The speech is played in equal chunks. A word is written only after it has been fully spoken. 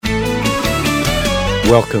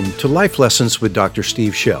Welcome to Life Lessons with Dr.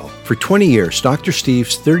 Steve Shell. For 20 years, Dr.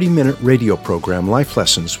 Steve's 30-minute radio program, Life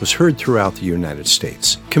Lessons, was heard throughout the United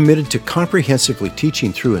States. Committed to comprehensively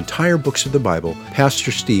teaching through entire books of the Bible,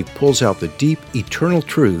 Pastor Steve pulls out the deep, eternal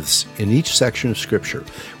truths in each section of Scripture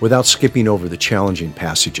without skipping over the challenging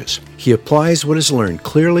passages. He applies what is learned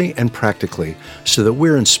clearly and practically so that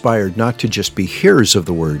we're inspired not to just be hearers of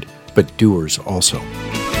the Word, but doers also.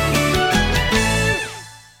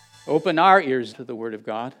 Open our ears to the Word of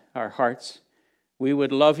God, our hearts. We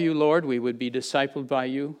would love you, Lord. We would be discipled by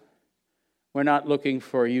you. We're not looking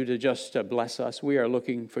for you to just bless us. We are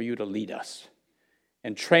looking for you to lead us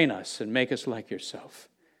and train us and make us like yourself.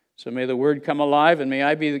 So may the Word come alive, and may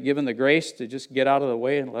I be given the grace to just get out of the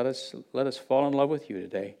way and let us fall in love with you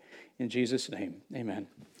today. In Jesus' name, amen.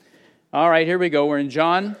 All right, here we go. We're in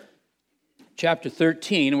John chapter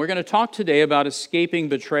 13. We're going to talk today about escaping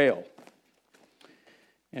betrayal.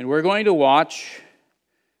 And we're going to watch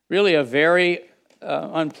really a very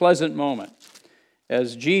unpleasant moment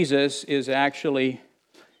as Jesus is actually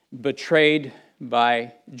betrayed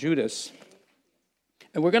by Judas.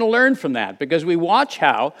 And we're going to learn from that because we watch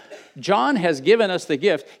how John has given us the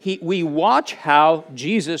gift. We watch how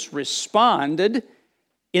Jesus responded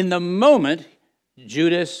in the moment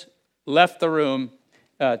Judas left the room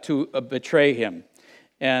to betray him.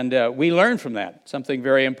 And we learn from that, something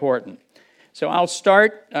very important. So I'll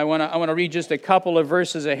start. I want to read just a couple of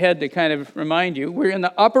verses ahead to kind of remind you. We're in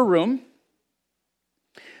the upper room.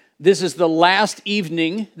 This is the last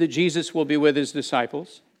evening that Jesus will be with his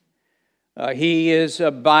disciples. He is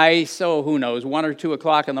by, who knows, 1 or 2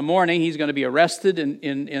 o'clock in the morning. He's going to be arrested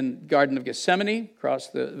in Garden of Gethsemane, across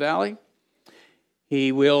the valley.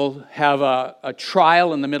 He will have a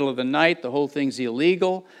trial in the middle of the night. The whole thing's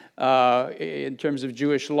illegal. In terms of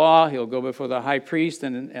Jewish law, he'll go before the high priest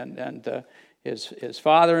and his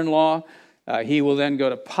father-in-law. He will then go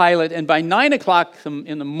to Pilate. And by 9 o'clock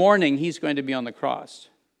in the morning, he's going to be on the cross.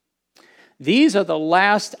 These are the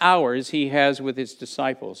last hours he has with his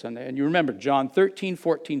disciples. And you remember, John 13,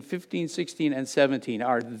 14, 15, 16, and 17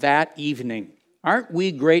 are that evening. Aren't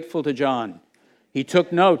we grateful to John? He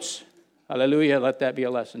took notes. Hallelujah, let that be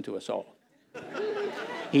a lesson to us all.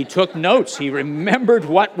 He took notes. He remembered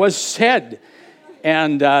what was said.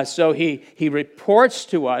 And so he reports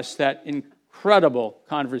to us that incredible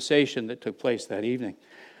conversation that took place that evening.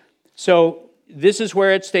 So this is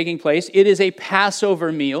where it's taking place. It is a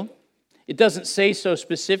Passover meal. It doesn't say so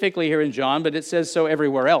specifically here in John, but it says so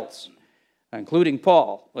everywhere else, including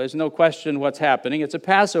Paul. Well, there's no question what's happening. It's a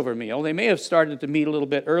Passover meal. They may have started to meet a little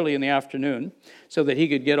bit early in the afternoon so that he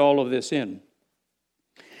could get all of this in.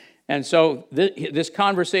 And so this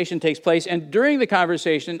conversation takes place. And during the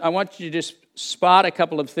conversation, I want you to just spot a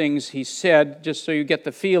couple of things he said, just so you get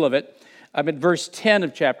the feel of it. I'm at verse 10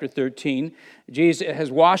 of chapter 13. Jesus has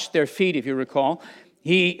washed their feet, if you recall.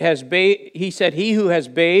 He said, "He who has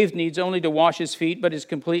bathed needs only to wash his feet, but is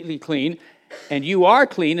completely clean. And you are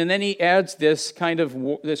clean." And then he adds this kind of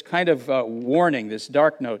warning, this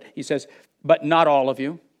dark note. He says, "But not all of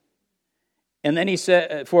you." And then he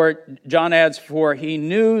said, John adds, "For he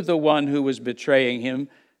knew the one who was betraying him.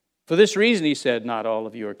 For this reason," he said, "not all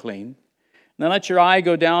of you are clean." And then let your eye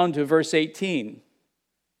go down to verse 18.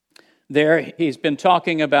 There, he's been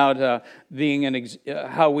talking about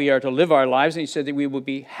how we are to live our lives. And he said that we will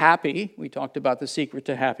be happy. We talked about the secret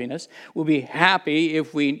to happiness. We'll be happy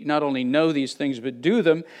if we not only know these things, but do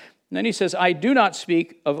them. And then he says, "I do not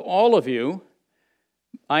speak of all of you.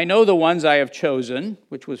 I know the ones I have chosen,"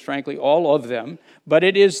 which was frankly all of them, "but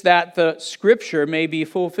it is that the scripture may be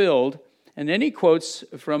fulfilled." And then he quotes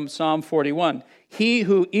from Psalm 41, "He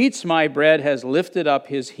who eats my bread has lifted up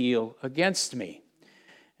his heel against me."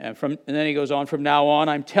 And then he goes on, "From now on,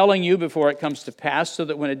 I'm telling you before it comes to pass, so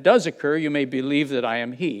that when it does occur, you may believe that I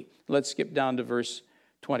am he." Let's skip down to verse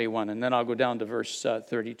 21, and then I'll go down to verse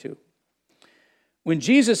 32. When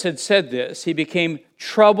Jesus had said this, he became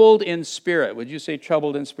troubled in spirit. Would you say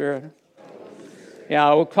troubled in spirit?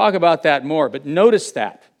 Yeah, we'll talk about that more, but notice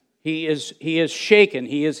that. He is shaken.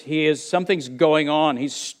 He is something's going on.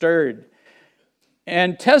 He's stirred.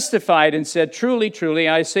 And testified and said, "Truly, truly,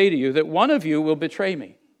 I say to you that one of you will betray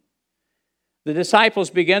me." The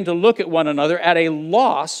disciples began to look at one another at a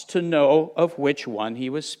loss to know of which one he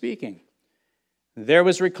was speaking. There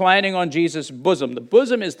was reclining on Jesus' bosom. The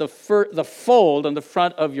bosom is the fold on the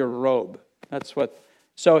front of your robe.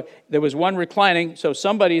 So there was one reclining, so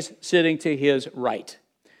somebody's sitting to his right.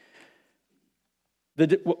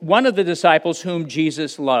 One of the disciples whom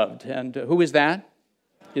Jesus loved. And who is that?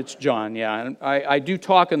 It's John, yeah. And I do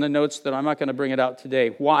talk in the notes that I'm not going to bring it out today,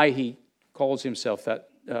 why he calls himself that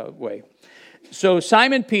way. So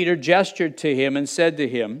Simon Peter gestured to him and said to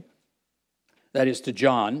him, that is to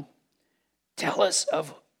John, tell us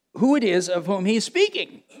of who it is of whom he's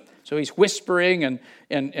speaking. So he's whispering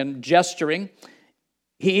and gesturing.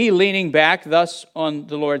 He, leaning back thus on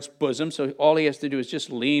the Lord's bosom, so all he has to do is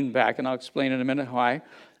just lean back, and I'll explain in a minute why,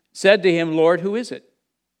 said to him, Lord, who is it?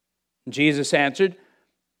 Jesus answered,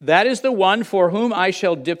 that is the one for whom I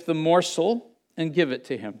shall dip the morsel and give it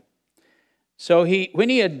to him. So when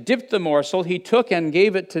he had dipped the morsel, he took and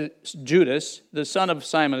gave it to Judas, the son of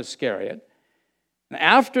Simon Iscariot. And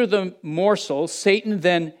after the morsel, Satan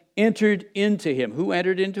then entered into him. Who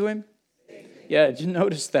entered into him? Yeah, did you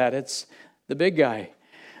notice that? It's the big guy.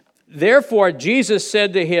 Therefore, Jesus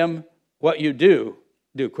said to him, what you do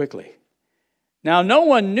quickly. Now, no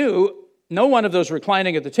one of those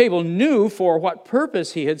reclining at the table knew for what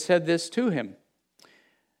purpose he had said this to him.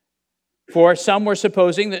 For some were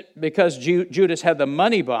supposing that because Judas had the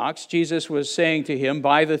money box, Jesus was saying to him,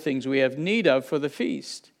 buy the things we have need of for the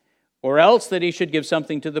feast, or else that he should give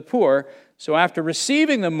something to the poor. So after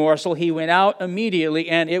receiving the morsel, he went out immediately,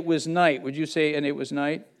 and it was night. Would you say, and it was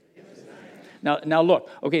night? Now look,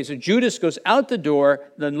 okay, so Judas goes out the door,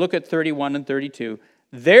 then look at 31 and 32.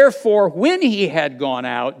 Therefore, when he had gone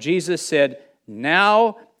out, Jesus said,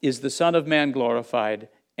 now is the Son of Man glorified,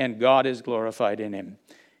 and God is glorified in him.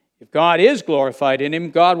 If God is glorified in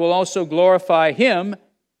him, God will also glorify him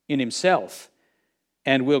in himself,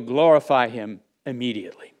 and will glorify him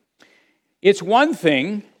immediately. It's one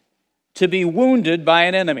thing to be wounded by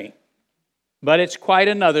an enemy, but it's quite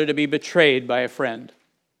another to be betrayed by a friend.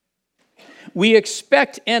 We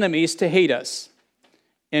expect enemies to hate us,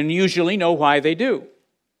 and usually know why they do.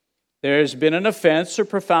 There's been an offense or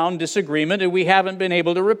profound disagreement, and we haven't been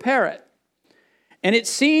able to repair it. And it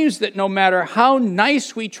seems that no matter how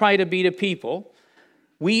nice we try to be to people,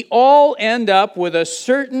 we all end up with a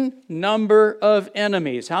certain number of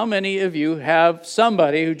enemies. How many of you have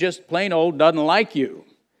somebody who just plain old doesn't like you?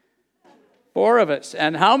 4 of us.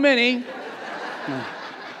 And how many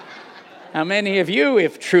of you,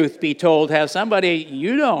 if truth be told, have somebody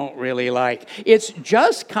you don't really like? It's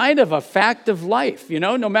just kind of a fact of life,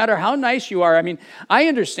 no matter how nice you are. I mean, I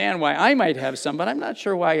understand why I might have some, but I'm not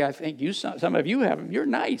sure why I think some of you have them. You're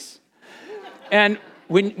nice. And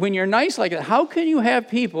when you're nice like that, how can you have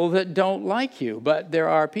people that don't like you? But there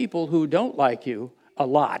are people who don't like you a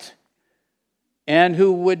lot and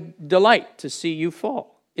who would delight to see you fall.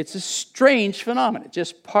 It's a strange phenomenon,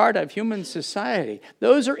 just part of human society.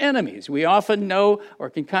 Those are enemies. We often know or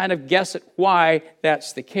can kind of guess at why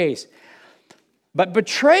that's the case. But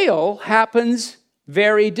betrayal happens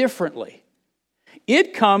very differently.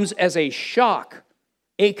 It comes as a shock,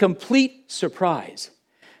 a complete surprise.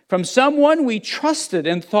 From someone we trusted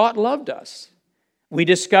and thought loved us. We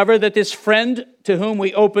discover that this friend to whom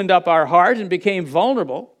we opened up our heart and became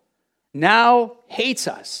vulnerable now hates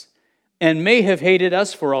us and may have hated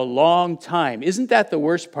us for a long time. Isn't that the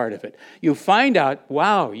worst part of it? You find out,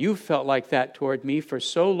 wow, you felt like that toward me for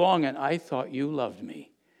so long, and I thought you loved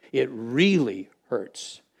me. It really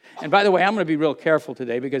hurts. And by the way, I'm going to be real careful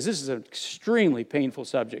today because this is an extremely painful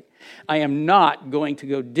subject. I am not going to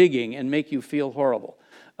go digging and make you feel horrible.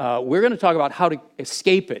 We're going to talk about how to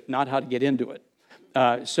escape it, not how to get into it.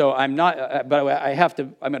 So I'm not, but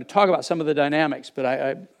I'm going to talk about some of the dynamics,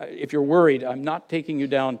 but if you're worried, I'm not taking you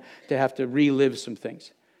down to have to relive some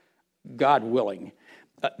things, God willing.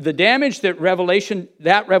 The damage that revelation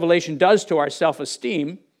does to our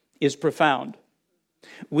self-esteem is profound.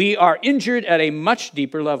 We are injured at a much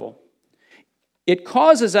deeper level. It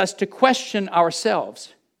causes us to question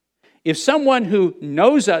ourselves. If someone who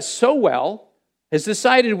knows us so well has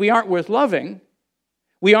decided we aren't worth loving,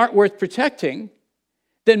 we aren't worth protecting,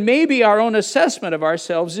 then maybe our own assessment of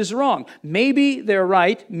ourselves is wrong. Maybe they're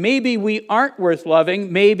right. Maybe we aren't worth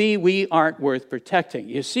loving. Maybe we aren't worth protecting.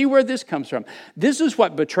 You see where this comes from? This is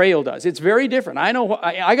what betrayal does. It's very different. I know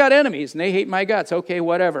I got enemies and they hate my guts. Okay,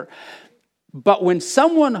 whatever. But when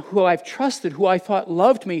someone who I've trusted, who I thought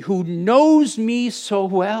loved me, who knows me so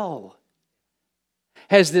well,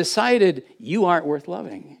 has decided you aren't worth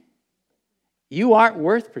loving, you aren't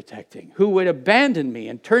worth protecting, who would abandon me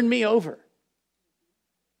and turn me over.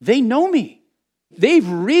 They know me. They've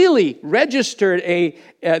really registered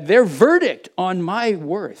their verdict on my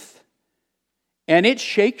worth. And it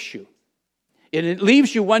shakes you. And it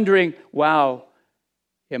leaves you wondering, wow,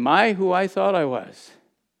 am I who I thought I was?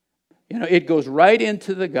 It goes right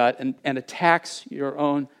into the gut and attacks your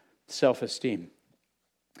own self-esteem.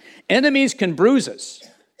 Enemies can bruise us,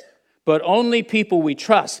 but only people we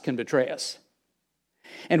trust can betray us.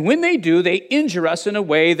 And when they do, they injure us in a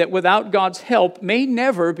way that without God's help may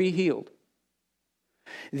never be healed.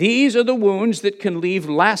 These are the wounds that can leave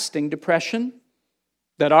lasting depression,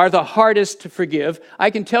 that are the hardest to forgive.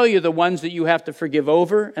 I can tell you the ones that you have to forgive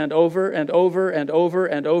over and over and over and over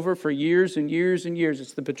and over for years and years and years.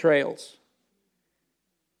 It's the betrayals.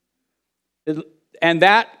 And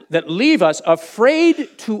that leave us afraid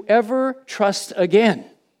to ever trust again.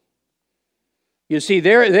 You see,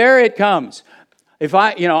 there it comes. If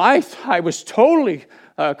I was totally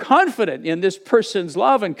confident in this person's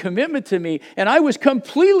love and commitment to me, and I was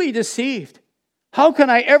completely deceived. How can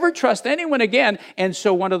I ever trust anyone again? And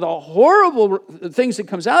so one of the horrible things that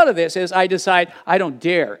comes out of this is I decide I don't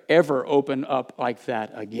dare ever open up like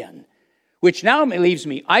that again, which now leaves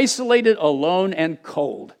me isolated, alone, and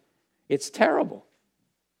cold. It's terrible.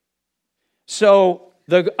 So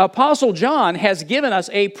the Apostle John has given us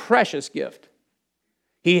a precious gift.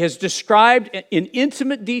 He has described in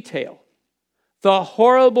intimate detail the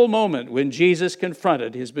horrible moment when Jesus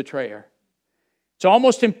confronted his betrayer. It's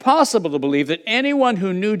almost impossible to believe that anyone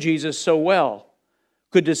who knew Jesus so well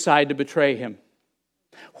could decide to betray him.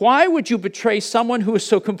 Why would you betray someone who is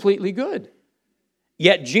so completely good?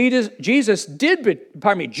 Yet Judas did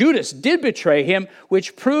betray him,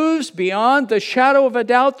 which proves beyond the shadow of a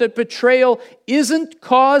doubt that betrayal isn't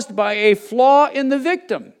caused by a flaw in the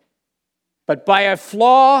victim, but by a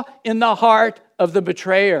flaw in the heart of the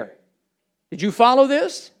betrayer. Did you follow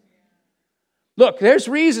this? Look, there's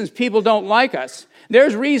reasons people don't like us.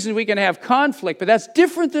 There's reasons we can have conflict, but that's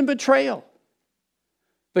different than betrayal.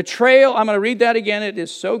 Betrayal, I'm going to read that again. It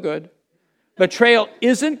is so good. Betrayal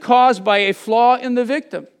isn't caused by a flaw in the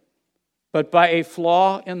victim, but by a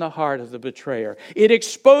flaw in the heart of the betrayer. It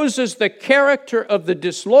exposes the character of the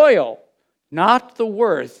disloyal, not the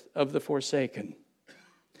worth of the forsaken.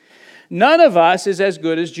 None of us is as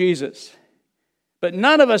good as Jesus, but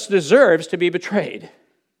none of us deserves to be betrayed.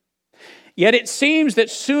 Yet it seems that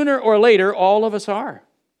sooner or later, all of us are,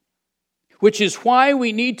 which is why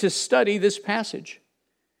we need to study this passage.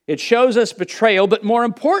 It shows us betrayal, but more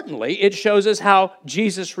importantly, it shows us how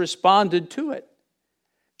Jesus responded to it.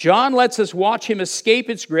 John lets us watch him escape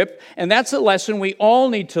its grip, and that's a lesson we all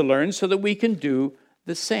need to learn so that we can do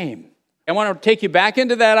the same. I want to take you back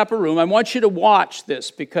into that upper room. I want you to watch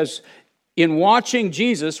this, because in watching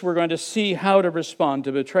Jesus, we're going to see how to respond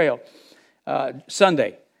to betrayal.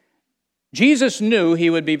 Sunday. Jesus knew he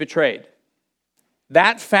would be betrayed.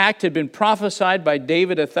 That fact had been prophesied by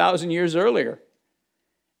David 1,000 years earlier.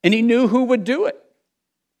 And he knew who would do it.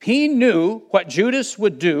 He knew what Judas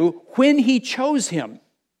would do when he chose him.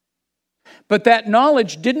 But that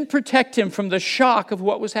knowledge didn't protect him from the shock of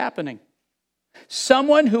what was happening.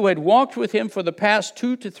 Someone who had walked with him for the past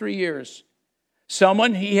 2 to 3 years.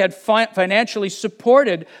 Someone he had financially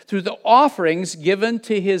supported through the offerings given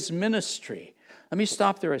to his ministry. Let me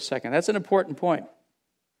stop there a second. That's an important point.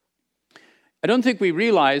 I don't think we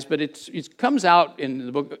realize, but it comes out in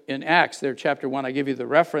the book in Acts, there, chapter 1. I give you the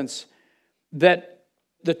reference that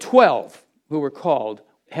the 12 who were called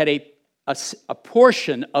had a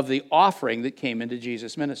portion of the offering that came into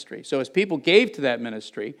Jesus' ministry. So as people gave to that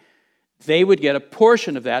ministry, they would get a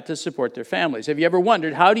portion of that to support their families. Have you ever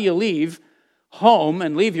wondered, how do you leave home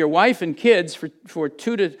and leave your wife and kids for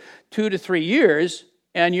 2 to 3 years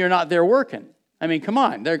and you're not there working? I mean, come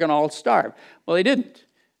on, they're going to all starve. Well, they didn't.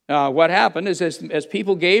 What happened is as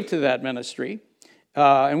people gave to that ministry,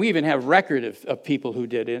 and we even have record of people who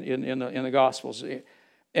did in the Gospels,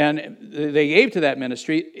 and they gave to that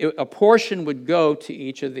ministry, a portion would go to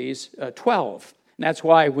each of these 12. And that's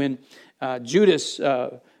why when Judas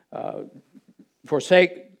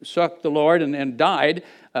forsook the Lord and died,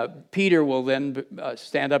 Peter will then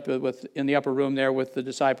stand up in the upper room there with the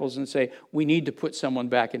disciples and say, we need to put someone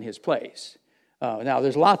back in his place. Now,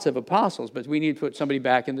 there's lots of apostles, but we need to put somebody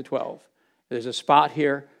back in the 12. There's a spot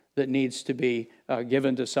here that needs to be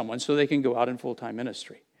given to someone so they can go out in full-time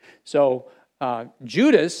ministry. So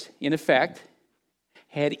Judas, in effect,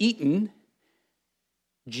 had eaten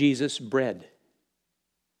Jesus' bread.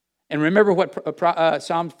 And remember what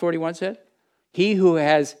Psalm 41 said? He who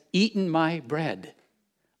has eaten my bread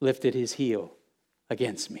lifted his heel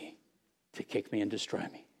against me to kick me and destroy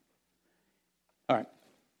me. All right.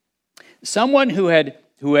 Someone who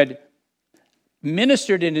had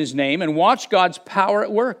ministered in his name and watched God's power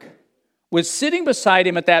at work was sitting beside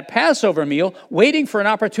him at that Passover meal, waiting for an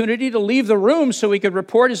opportunity to leave the room so he could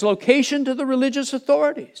report his location to the religious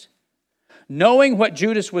authorities. Knowing what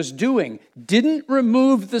Judas was doing didn't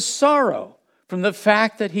remove the sorrow from the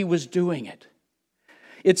fact that he was doing it.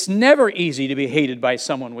 It's never easy to be hated by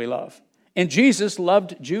someone we love, and Jesus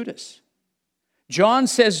loved Judas. John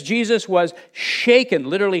says Jesus was shaken,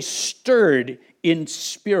 literally stirred in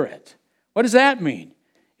spirit. What does that mean?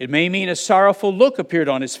 It may mean a sorrowful look appeared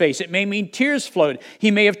on his face. It may mean tears flowed. He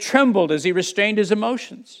may have trembled as he restrained his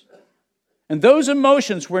emotions. And those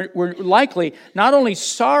emotions were likely not only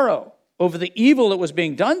sorrow over the evil that was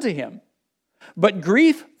being done to him, but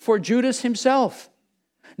grief for Judas himself,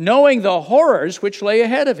 knowing the horrors which lay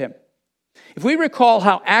ahead of him. If we recall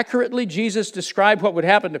how accurately Jesus described what would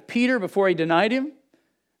happen to Peter before he denied him,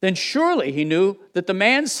 then surely he knew that the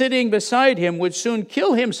man sitting beside him would soon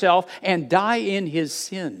kill himself and die in his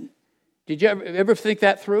sin. Did you ever think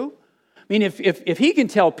that through? I mean, if he can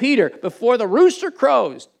tell Peter, before the rooster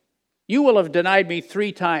crows, you will have denied me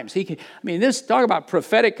 3 times. This talk about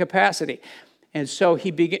prophetic capacity. And so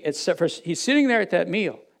he's sitting there at that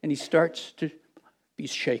meal, and he starts to be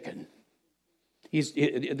shaken.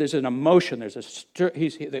 There's an emotion. There's a stir.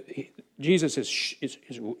 Jesus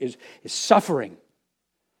is suffering.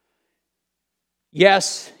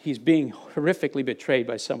 Yes, he's being horrifically betrayed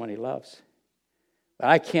by someone he loves. But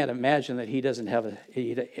I can't imagine that he doesn't have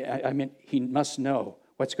he must know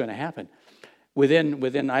what's going to happen.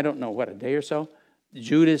 Within I don't know, a day or so,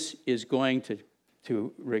 Judas is going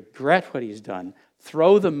to regret what he's done,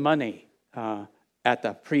 throw the money at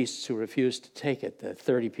the priests who refused to take it, the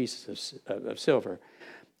 30 pieces of silver,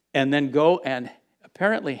 and then go and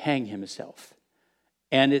apparently hang himself.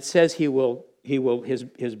 And it says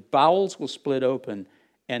his bowels will split open,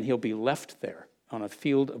 and he'll be left there on a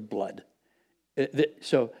field of blood.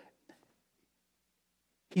 So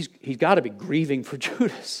he's got to be grieving for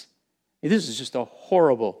Judas. This is just a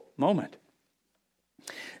horrible moment.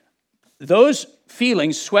 Those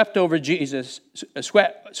feelings swept over Jesus. As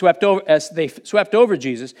they swept over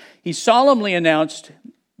Jesus, he solemnly announced,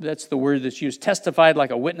 that's the word that's used, testified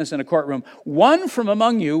like a witness in a courtroom, "One from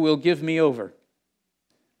among you will give me over."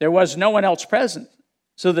 There was no one else present,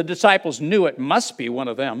 so the disciples knew it must be one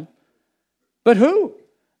of them. But who?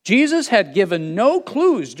 Jesus had given no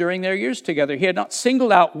clues during their years together. He had not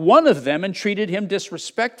singled out one of them and treated him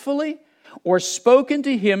disrespectfully or spoken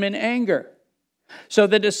to him in anger. So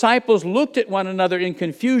the disciples looked at one another in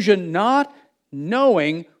confusion, not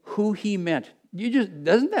knowing who he meant.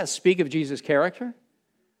 Doesn't that speak of Jesus' character?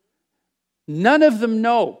 None of them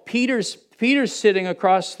know. Peter's sitting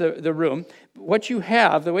across the room. What you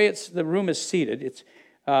have, the way the room is seated, it's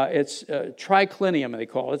triclinium, they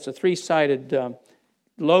call it. It's a 3-sided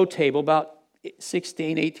low table, about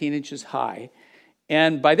 16, 18 inches high.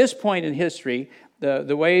 And by this point in history,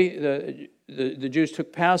 the way the Jews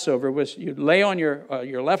took Passover was you'd lay on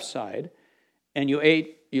your left side, and you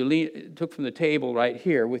took from the table right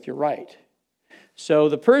here with your right. So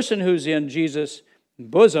the person who's in Jesus'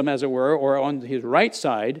 bosom, as it were, or on his right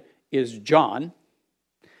side, is John.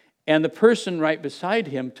 And the person right beside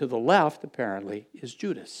him to the left, apparently, is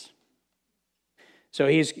Judas. So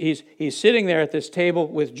he's sitting there at this table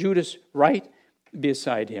with Judas right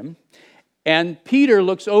beside him. And Peter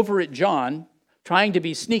looks over at John, trying to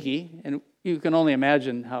be sneaky, and you can only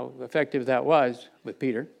imagine how effective that was with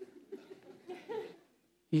Peter.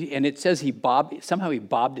 And it says he bobbed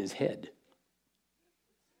his head.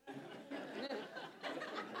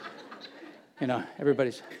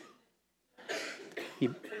 Everybody's...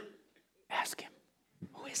 Ask him,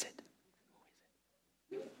 who is it?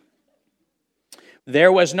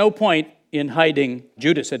 There was no point in hiding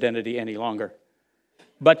Judas' identity any longer.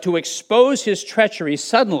 But to expose his treachery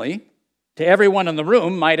suddenly to everyone in the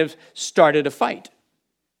room might have started a fight.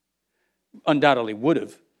 Undoubtedly would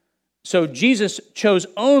have. So Jesus chose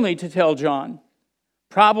only to tell John,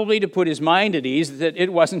 probably to put his mind at ease that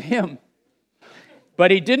it wasn't him. But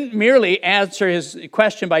he didn't merely answer his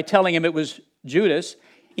question by telling him it was Judas.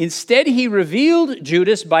 Instead, he revealed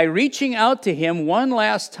Judas by reaching out to him one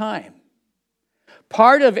last time.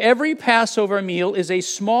 Part of every Passover meal is a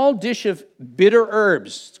small dish of bitter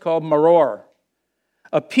herbs. It's called maror.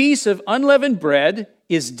 A piece of unleavened bread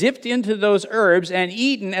is dipped into those herbs and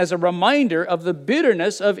eaten as a reminder of the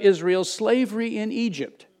bitterness of Israel's slavery in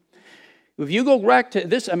Egypt. If you go back to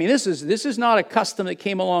this, this is not a custom that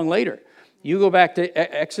came along later. You go back to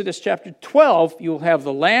Exodus chapter 12, you'll have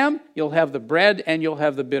the lamb, you'll have the bread, and you'll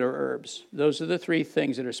have the bitter herbs. Those are the 3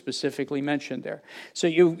 things that are specifically mentioned there. So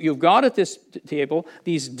you've got at this table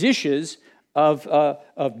these dishes of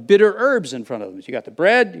bitter herbs in front of them. So you got the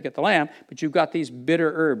bread, you got the lamb, but you've got these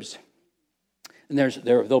bitter herbs. And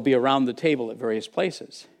they'll be around the table at various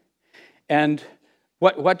places. And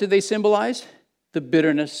what do they symbolize? The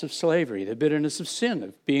bitterness of slavery, the bitterness of sin,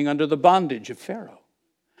 of being under the bondage of Pharaoh.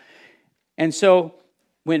 And so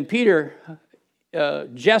when Peter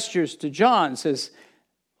gestures to John, says,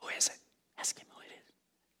 who is it? Ask him who it is.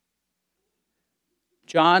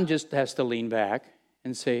 John just has to lean back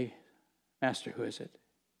and say, Master, who is it?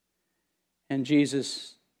 And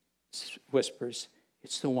Jesus whispers,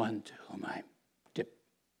 "It's the one to whom I dip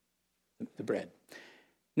the bread."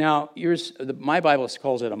 Now, my Bible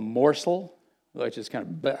calls it a morsel, which is kind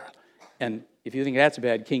of bleh. And if you think that's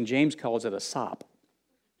bad, King James calls it a sop.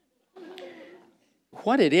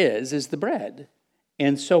 What it is the bread.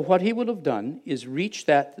 And so what he would have done is reach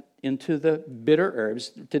that into the bitter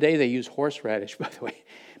herbs. Today they use horseradish, by the way,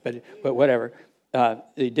 but whatever.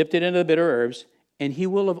 They dipped it into the bitter herbs, and he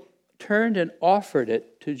will have turned and offered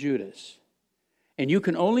it to Judas. And you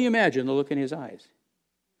can only imagine the look in his eyes.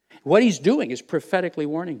 What he's doing is prophetically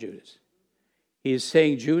warning Judas. He is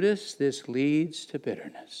saying, Judas, this leads to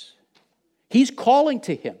bitterness. He's calling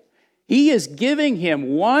to him. He is giving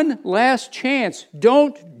him one last chance.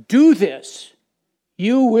 Don't do this.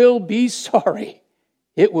 You will be sorry.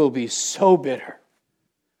 It will be so bitter.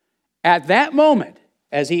 At that moment,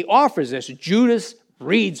 as he offers this, Judas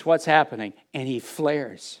reads what's happening, and he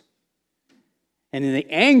flares. And in the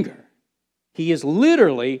anger, he is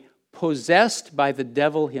literally possessed by the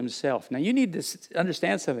devil himself. Now, you need to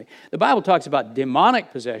understand something. The Bible talks about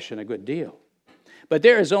demonic possession a good deal. But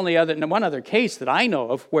there is only one other case that I know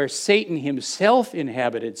of where Satan himself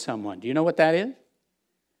inhabited someone. Do you know what that is?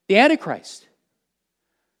 The Antichrist.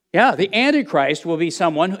 Yeah, the Antichrist will be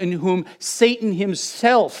someone in whom Satan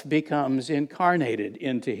himself becomes incarnated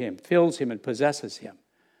into him, fills him and possesses him.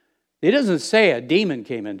 It doesn't say a demon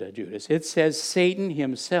came into Judas. It says Satan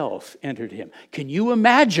himself entered him. Can you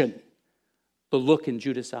imagine the look in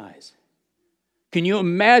Judas' eyes? Can you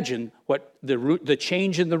imagine what the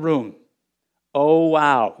change in the room? Oh,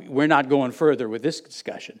 wow. We're not going further with this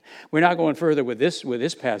discussion. We're not going further with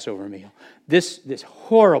this Passover meal. This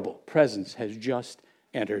horrible presence has just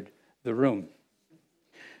entered the room.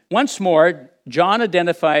 Once more, John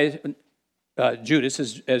identifies Judas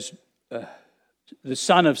as the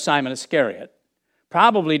son of Simon Iscariot,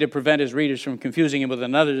 probably to prevent his readers from confusing him with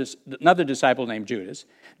another disciple named Judas,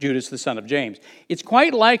 the son of James. It's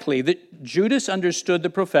quite likely that Judas understood the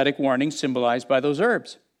prophetic warning symbolized by those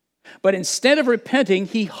herbs. But instead of repenting,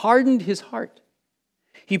 he hardened his heart.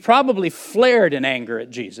 He probably flared in anger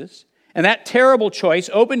at Jesus, and that terrible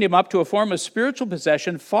choice opened him up to a form of spiritual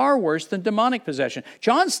possession far worse than demonic possession.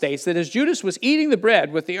 John states that as Judas was eating the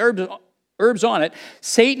bread with the herbs on it,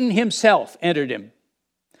 Satan himself entered him.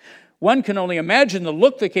 One can only imagine the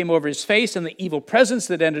look that came over his face and the evil presence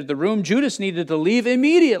that entered the room. Judas needed to leave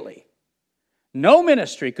immediately. No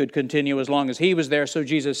ministry could continue as long as he was there, so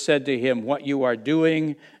Jesus said to him, "What you are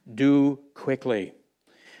doing, do quickly."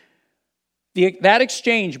 That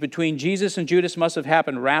exchange between Jesus and Judas must have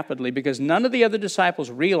happened rapidly because none of the other disciples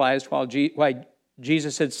realized why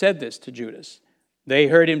Jesus had said this to Judas. They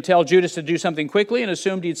heard him tell Judas to do something quickly and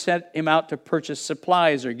assumed he'd sent him out to purchase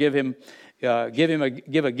supplies or give a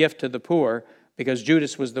gift to the poor because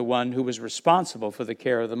Judas was the one who was responsible for the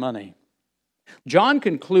care of the money. John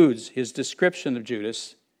concludes his description of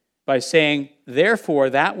Judas by saying, "Therefore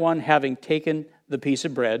that one, having taken the piece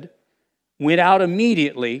of bread, went out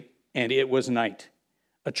immediately, and it was night.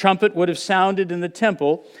 A trumpet would have sounded in the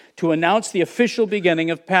temple to announce the official beginning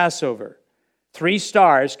of Passover. 3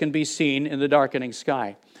 stars can be seen in the darkening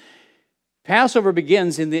sky." Passover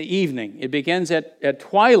begins in the evening. It begins at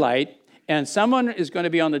twilight, and someone is going to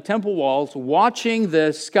be on the temple walls watching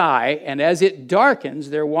the sky, and as it darkens,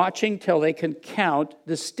 they're watching till they can count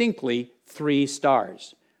distinctly 3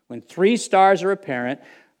 stars. When 3 stars are apparent,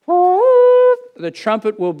 the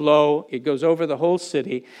trumpet will blow, it goes over the whole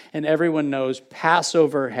city, and everyone knows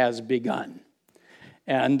Passover has begun.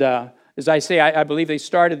 And as I say, I believe they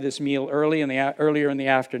started this meal earlier in the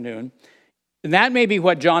afternoon. And that may be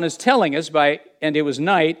what John is telling us and it was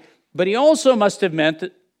night, but he also must have meant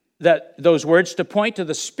that those words to point to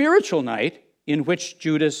the spiritual night in which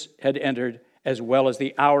Judas had entered, as well as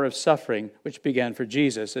the hour of suffering which began for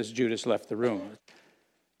Jesus as Judas left the room.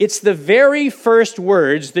 It's the very first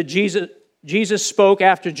words that Jesus spoke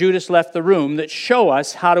after Judas left the room that show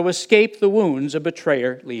us how to escape the wounds a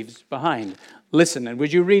betrayer leaves behind. Listen, and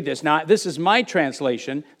would you read this? Now, this is my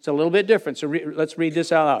translation. It's a little bit different, so let's read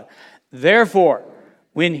this out loud. "Therefore,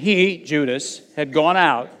 when he, Judas, had gone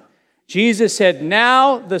out, Jesus said,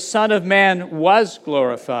 'Now the Son of Man was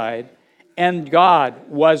glorified, and God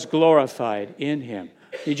was glorified in him.'"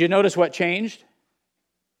 Did you notice what changed?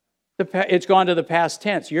 It's gone to the past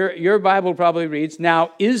tense. Your Bible probably reads,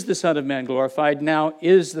 "Now is the Son of Man glorified, now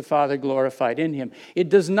is the Father glorified in him." It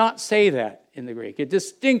does not say that in the Greek. It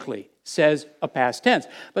distinctly says a past tense.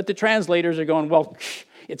 But the translators are going, well,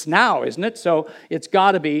 it's now, isn't it? So it's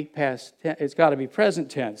got to be past. It's got to be present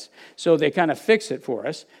tense. So they kind of fix it for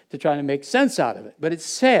us to try to make sense out of it. But it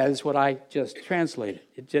says what I just translated.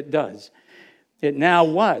 It does. It now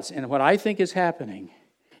was. And what I think is happening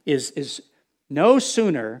is no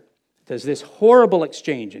sooner does this horrible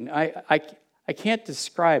exchange, and I can't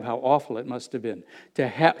describe how awful it must have been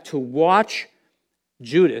to watch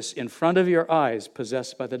Judas in front of your eyes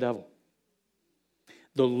possessed by the devil.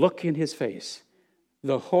 The look in his face,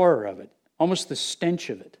 the horror of it, almost the stench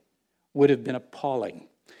of it, would have been appalling.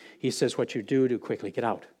 He says, what you do quickly, get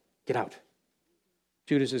out, get out.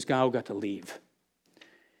 Judas has now got to leave.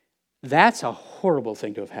 That's a horrible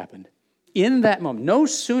thing to have happened. In that moment, no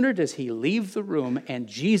sooner does he leave the room, and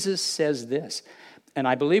Jesus says this, and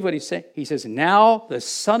I believe what he's saying. He says, now the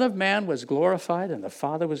Son of Man was glorified, and the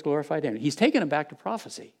Father was glorified in him. He's taking him back to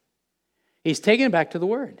prophecy. He's taking him back to the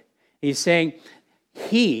Word. He's saying,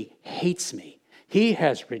 he hates me. He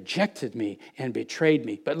has rejected me and betrayed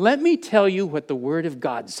me. But let me tell you what the Word of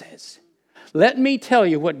God says. Let me tell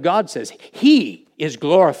you what God says. He is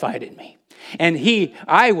glorified in me, and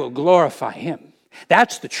I will glorify him.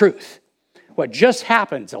 That's the truth. What just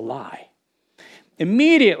happened's a lie.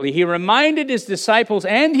 Immediately, he reminded his disciples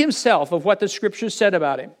and himself of what the Scriptures said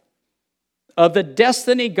about him, of the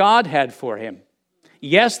destiny God had for him.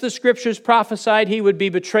 Yes, the Scriptures prophesied he would be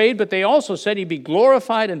betrayed, but they also said he'd be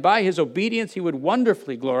glorified, and by his obedience, he would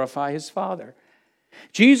wonderfully glorify his Father.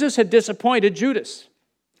 Jesus had disappointed Judas.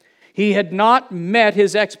 He had not met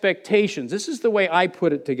his expectations. This is the way I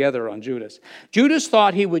put it together on Judas. Judas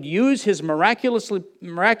thought Jesus would use his miraculous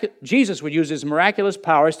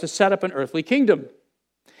powers to set up an earthly kingdom.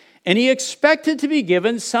 And he expected to be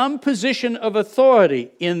given some position of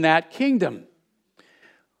authority in that kingdom.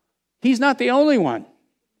 He's not the only one.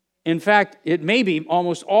 In fact, it may be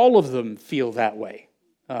almost all of them feel that way.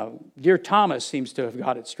 Dear Thomas seems to have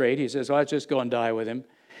got it straight. He says, let's just go and die with him.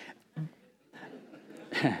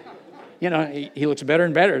 You know, he looks better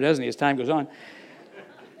and better, doesn't he, as time goes on.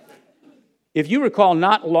 If you recall,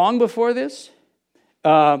 not long before this,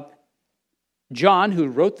 John, who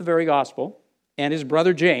wrote the very gospel, and his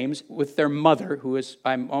brother James, with their mother, who is,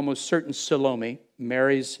 I'm almost certain, Salome,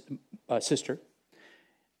 Mary's sister,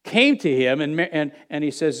 came to him, and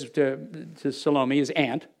he says to Salome, his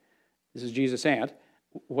aunt, this is Jesus' aunt,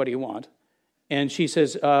 what do you want? And she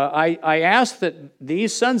says, I ask that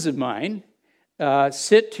these sons of mine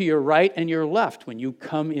sit to your right and your left when you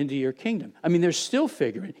come into your kingdom. I mean, they're still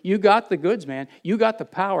figuring. You got the goods, man. You got the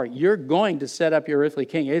power. You're going to set up your earthly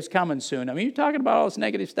king. It's coming soon. I mean, you're talking about all this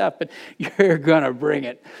negative stuff, but you're going to bring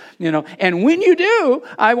it. You know, and when you do,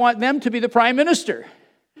 I want them to be the prime minister.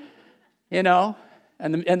 You know,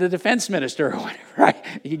 and the defense minister or whatever, right?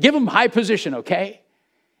 You give them high position, okay?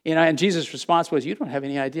 You know, and Jesus' response was, you don't have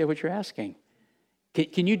any idea what you're asking.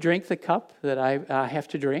 Can you drink the cup that I have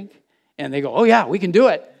to drink? And they go, oh yeah, we can do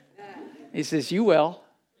it. He says, you will.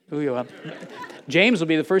 You will. James will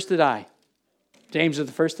be the first to die. James is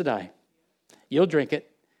the first to die. You'll drink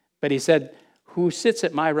it. But he said, who sits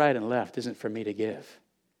at my right and left isn't for me to give.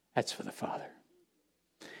 That's for the Father.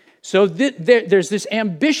 So there's this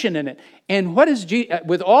ambition in it. And what is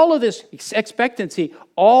with all of this expectancy,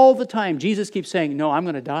 all the time, Jesus keeps saying, no, I'm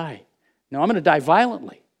going to die. No, I'm going to die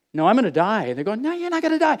violently. No, I'm going to die. And they're going, no, you're not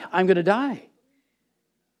going to die. I'm going to die.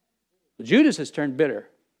 Judas has turned bitter.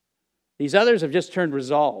 These others have just turned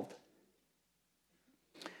resolved.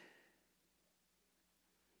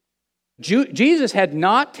 Jesus had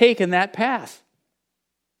not taken that path.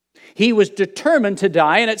 He was determined to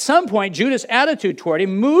die, and at some point, Judas' attitude toward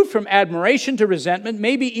him moved from admiration to resentment,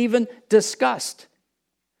 maybe even disgust.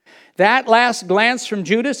 That last glance from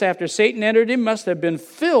Judas after Satan entered him must have been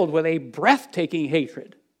filled with a breathtaking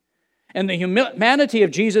hatred. And the humanity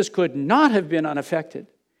of Jesus could not have been unaffected.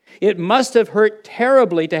 It must have hurt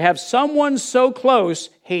terribly to have someone so close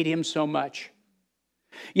hate him so much.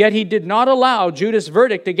 Yet he did not allow Judas'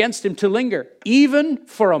 verdict against him to linger, even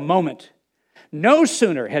for a moment. No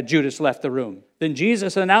sooner had Judas left the room than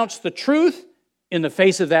Jesus announced the truth in the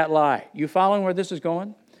face of that lie. You following where this is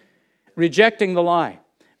going? Rejecting the lie.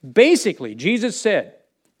 Basically, Jesus said,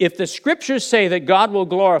 if the Scriptures say that God will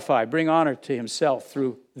bring honor to himself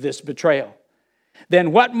through this betrayal,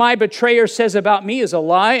 then what my betrayer says about me is a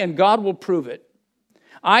lie, and God will prove it.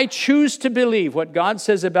 I choose to believe what God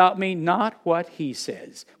says about me, not what he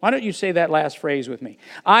says. Why don't you say that last phrase with me?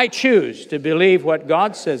 I choose to believe what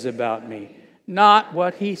God says about me, not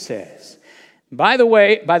what he says. By the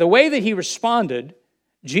way that he responded,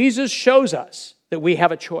 Jesus shows us that we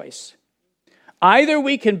have a choice. Either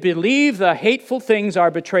we can believe the hateful things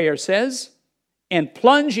our betrayer says and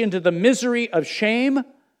plunge into the misery of shame,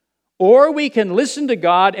 or we can listen to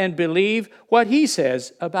God and believe what he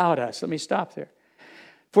says about us. Let me stop there.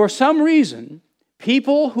 For some reason,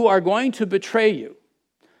 people who are going to betray you,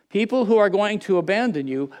 people who are going to abandon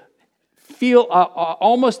you, feel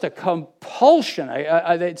almost a compulsion.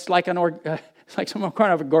 It's like some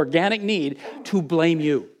kind of organic need to blame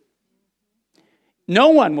you. No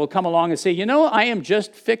one will come along and say, I am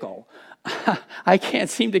just fickle. I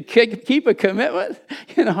can't seem to keep a commitment.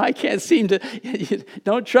 I can't seem to,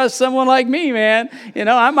 don't trust someone like me, man.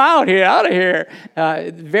 I'm out of here.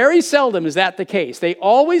 Very seldom is that the case. They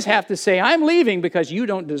always have to say, I'm leaving because you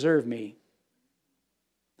don't deserve me.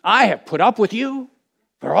 I have put up with you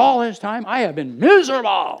for all this time. I have been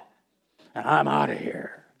miserable, and I'm out of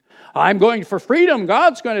here. I'm going for freedom.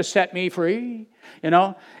 God's going to set me free.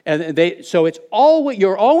 So it's always,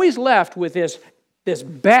 you're always left with this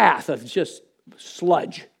bath of just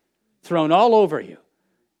sludge thrown all over you.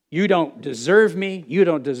 You don't deserve me. You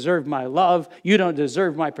don't deserve my love. You don't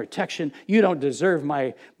deserve my protection. You don't deserve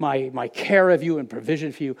my care of you and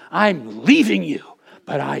provision for you. I'm leaving you,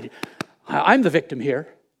 but I'm the victim here.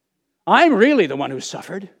 I'm really the one who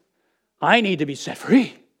suffered. I need to be set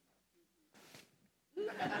free.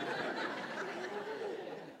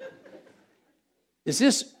 Does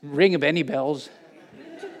this ring of any bells?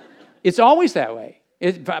 It's always that way.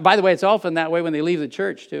 By the way, it's often that way when they leave the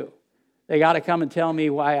church, too. They got to come and tell me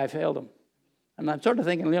why I failed them. And I'm sort of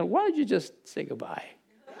thinking, why don't you just say goodbye?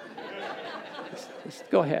 just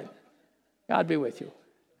go ahead. God be with you.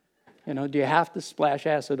 Do you have to splash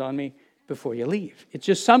acid on me before you leave? It's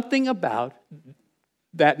just something about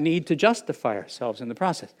that need to justify ourselves in the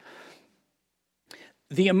process.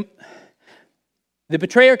 The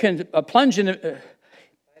betrayer can plunge in...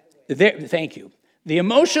 Thank you. The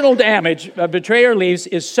emotional damage a betrayer leaves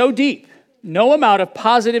is so deep, no amount of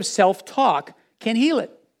positive self-talk can heal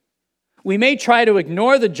it. We may try to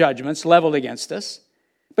ignore the judgments leveled against us,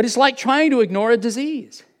 but it's like trying to ignore a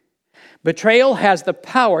disease. Betrayal has the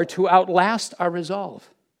power to outlast our resolve.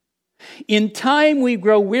 In time, we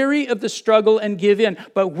grow weary of the struggle and give in,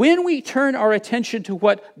 but when we turn our attention to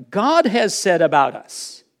what God has said about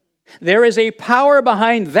us, there is a power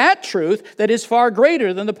behind that truth that is far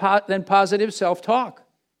greater than positive self-talk.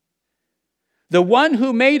 The one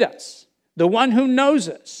who made us, the one who knows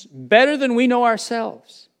us better than we know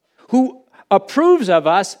ourselves, who approves of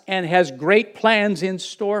us and has great plans in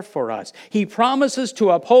store for us. He promises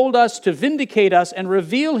to uphold us, to vindicate us, and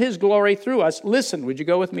reveal His glory through us. Listen, would you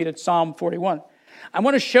go with me to Psalm 41? I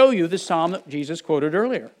want to show you the psalm that Jesus quoted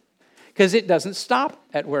earlier, because it doesn't stop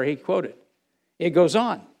at where He quoted. It goes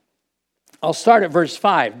on. I'll start at verse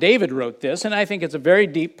 5. David wrote this, and I think it's a very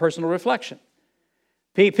deep personal reflection.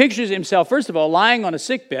 He pictures himself, first of all, lying on a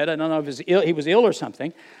sickbed. I don't know if he was ill or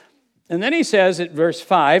something. And then he says at verse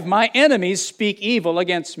 5, my enemies speak evil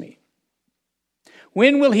against me.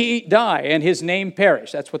 When will he die and his name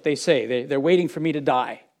perish? That's what they say. They're waiting for me to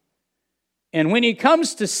die. And when he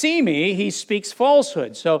comes to see me, he speaks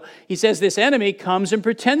falsehood. So he says this enemy comes and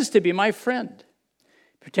pretends to be my friend,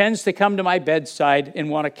 pretends to come to my bedside and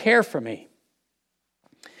want to care for me.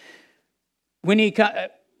 When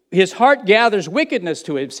his heart gathers wickedness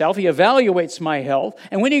to himself, he evaluates my health,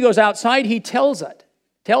 and when he goes outside, he tells it.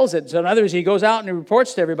 So in other words, he goes out and he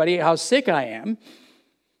reports to everybody how sick I am.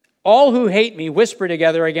 All who hate me whisper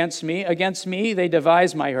together against me. Against me they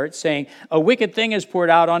devise my hurt, saying, a wicked thing is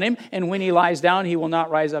poured out on him, and when he lies down, he will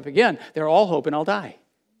not rise up again. They're all hoping I'll die.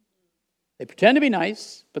 They pretend to be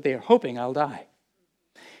nice, but they are hoping I'll die.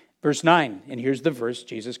 Verse 9, and here's the verse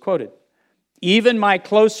Jesus quoted. Even my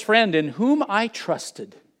close friend in whom I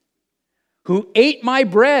trusted, who ate my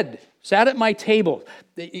bread, sat at my table.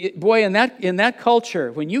 Boy, in that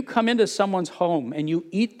culture, when you come into someone's home and you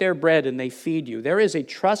eat their bread and they feed you, there is a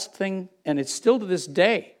trust thing, and it's still to this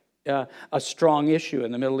day a strong issue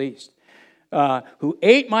in the Middle East. Who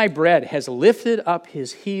ate my bread has lifted up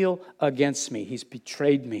his heel against me. He's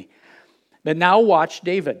betrayed me. But now watch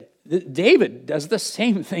David. David does the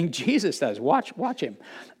same thing Jesus does. Watch him.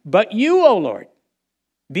 But you, O Lord,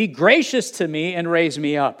 be gracious to me and raise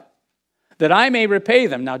me up, that I may repay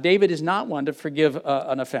them. Now, David is not one to forgive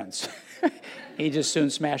an offense. He just soon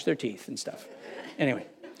smashed their teeth and stuff. Anyway,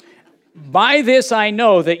 by this I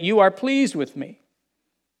know that you are pleased with me,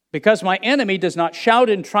 because my enemy does not shout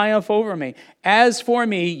in triumph over me. As for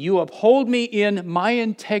me, you uphold me in my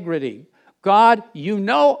integrity. God, you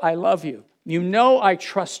know I love you. You know I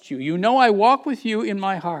trust you. You know I walk with you in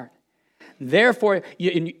my heart. Therefore,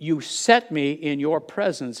 you set me in your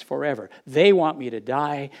presence forever. They want me to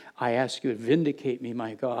die. I ask you to vindicate me,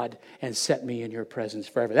 my God, and set me in your presence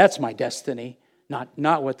forever. That's my destiny.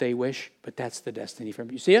 Not what they wish, but that's the destiny for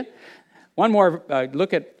me. You see it? One more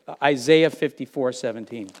look at Isaiah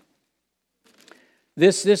 54:17.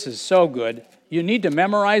 This is so good. You need to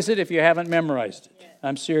memorize it if you haven't memorized it.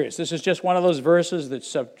 I'm serious. This is just one of those verses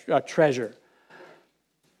that's a treasure.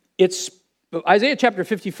 It's But Isaiah chapter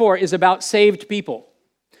 54 is about saved people.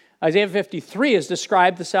 Isaiah 53 has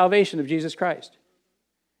described the salvation of Jesus Christ.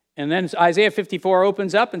 And then Isaiah 54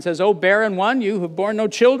 opens up and says, "O barren one, you who have borne no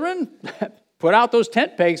children, put out those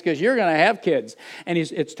tent pegs because you're going to have kids." And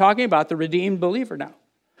it's talking about the redeemed believer now,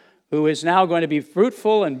 who is now going to be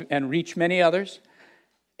fruitful and reach many others.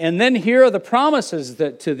 And then here are the promises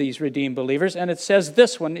to these redeemed believers, and it says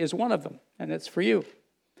this one is one of them, and it's for you.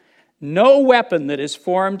 "No weapon that is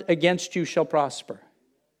formed against you shall prosper,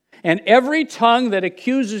 and every tongue that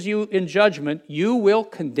accuses you in judgment you will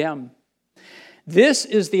condemn. This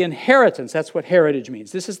is the inheritance," that's what heritage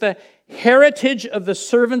means. "This is the heritage of the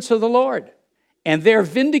servants of the Lord, and their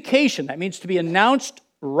vindication," that means to be announced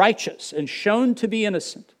righteous and shown to be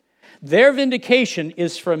innocent. "Their vindication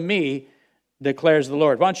is from me, declares the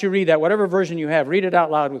Lord." Why don't you read that? Whatever version you have, read it out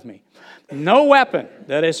loud with me. "No weapon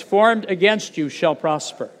that is formed against you shall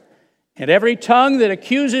prosper, and every tongue that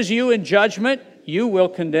accuses you in judgment you will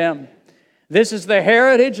condemn. This is the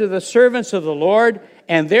heritage of the servants of the Lord,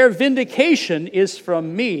 and their vindication is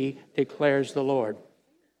from me, declares the Lord."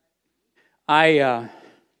 I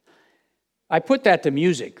put that to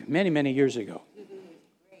music many, many years ago.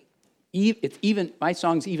 It's even, my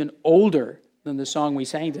song's even older than the song we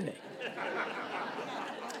sang today.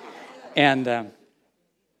 And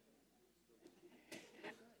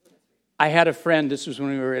I had a friend, this was when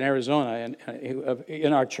we were in Arizona,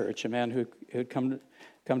 in our church, a man who had come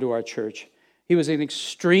to our church. He was an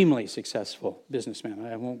extremely successful businessman.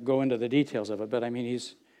 I won't go into the details of it, but I mean,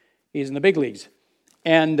 he's in the big leagues.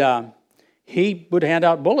 And he would hand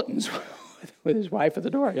out bulletins with his wife at the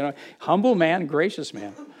door. You know, humble man, gracious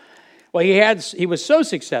man. Well, he was so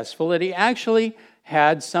successful that he actually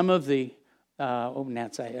had some of the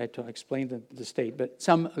Nats, I explained the state, but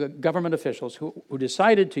some government officials who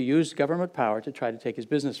decided to use government power to try to take his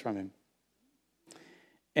business from him.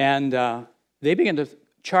 And they began to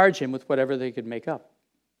charge him with whatever they could make up.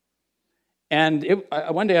 And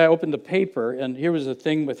one day I opened the paper, and here was a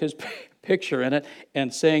thing with his picture in it,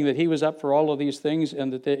 and saying that he was up for all of these things,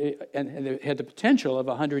 and that they had the potential of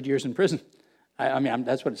 100 years in prison. I mean,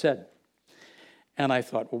 that's what it said. And I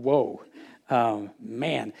thought, whoa.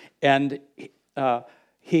 Man, and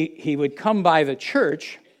he would come by the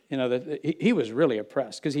church. You know, that he was really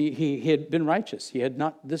oppressed because he had been righteous. He had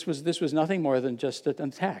not. This was nothing more than just an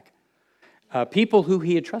attack. People who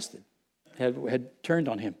he had trusted had turned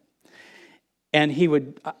on him, and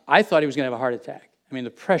I thought he was going to have a heart attack. I mean,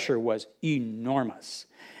 the pressure was enormous,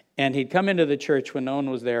 and he'd come into the church when no one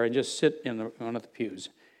was there and just sit in one of the pews,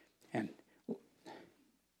 and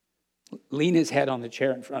lean his head on the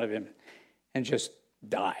chair in front of him and just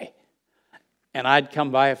die. And I'd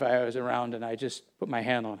come by if I was around, and I just put my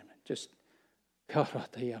hand on him and just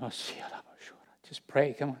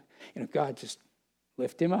pray. Come on, you know, God, just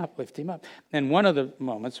lift him up, lift him up. And one of the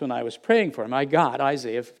moments when I was praying for him, I got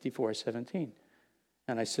Isaiah 54:17,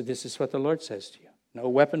 and I said, "This is what the Lord says to you: No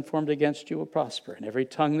weapon formed against you will prosper, and every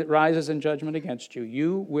tongue that rises in judgment against you,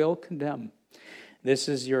 you will condemn. This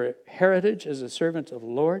is your heritage as a servant of the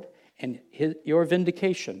Lord, and your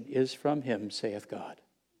vindication is from him, saith God."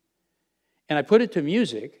 And I put it to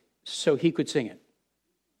music so he could sing it.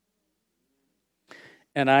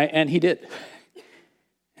 And he did.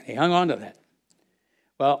 And he hung on to that.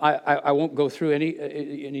 Well, I won't go through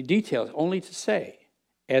any details, only to say,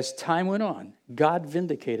 as time went on, God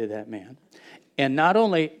vindicated that man. And not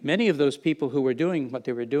only many of those people who were doing what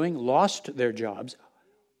they were doing lost their jobs,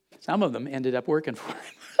 some of them ended up working for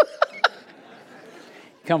him.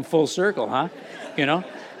 Come full circle, huh? You know?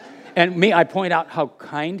 And I point out how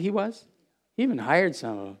kind he was. He even hired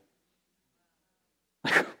some of them.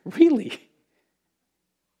 Like, really?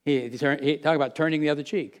 He talk about turning the other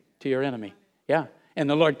cheek to your enemy. Yeah. And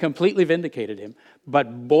the Lord completely vindicated him.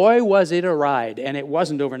 But boy, was it a ride. And it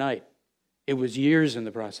wasn't overnight. It was years in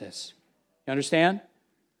the process. You understand?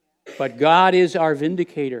 But God is our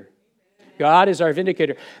vindicator. God is our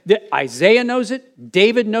vindicator. Isaiah knows it.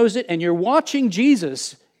 David knows it. And you're watching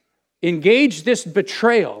Jesus engage this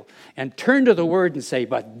betrayal and turn to the Word and say,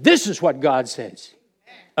 but this is what God says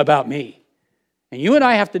about me. And you and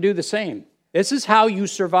I have to do the same. This is how you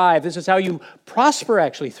survive. This is how you prosper,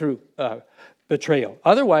 actually, through betrayal.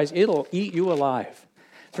 Otherwise, it'll eat you alive.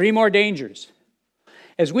 3 more dangers.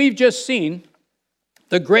 As we've just seen,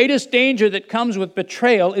 the greatest danger that comes with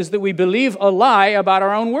betrayal is that we believe a lie about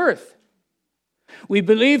our own worth. We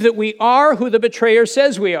believe that we are who the betrayer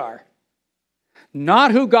says we are,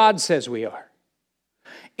 not who God says we are.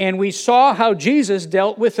 And we saw how Jesus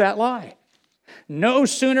dealt with that lie. No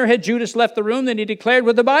sooner had Judas left the room than he declared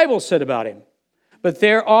what the Bible said about him. But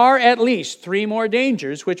there are at least 3 more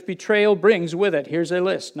dangers which betrayal brings with it. Here's a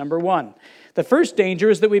list. Number 1, The first danger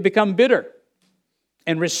is that we become bitter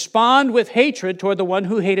and respond with hatred toward the one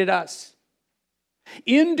who hated us.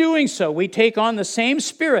 In doing so, we take on the same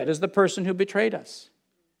spirit as the person who betrayed us.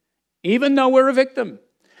 Even though we're a victim,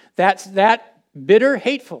 that bitter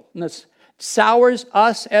hatefulness sours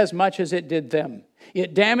us as much as it did them.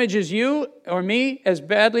 It damages you or me as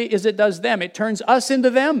badly as it does them. It turns us into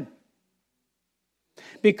them.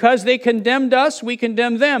 Because they condemned us, we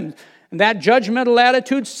condemn them. And that judgmental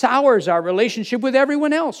attitude sours our relationship with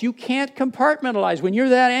everyone else. You can't compartmentalize. When you're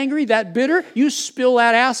that angry, that bitter, you spill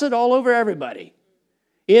that acid all over everybody.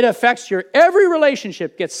 It affects every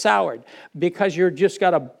relationship gets soured because you're just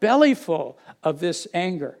got a belly full of this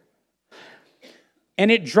anger. And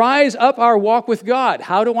it dries up our walk with God.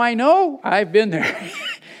 How do I know? I've been there.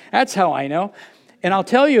 That's how I know. And I'll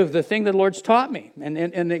tell you the thing that the Lord's taught me.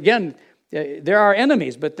 And again, there are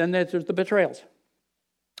enemies, but then there's the betrayals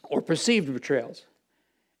or perceived betrayals.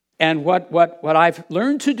 And what I've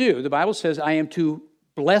learned to do, the Bible says, I am to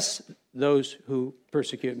bless those who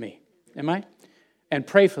persecute me. Am I? And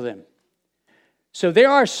pray for them. So there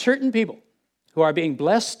are certain people who are being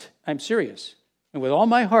blessed. I'm serious. And with all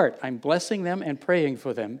my heart, I'm blessing them and praying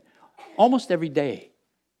for them almost every day.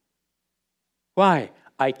 Why?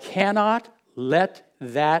 I cannot let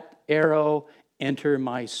that arrow enter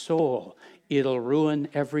my soul. It'll ruin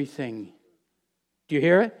everything. Do you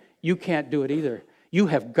hear it? You can't do it either. You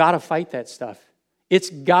have got to fight that stuff. It's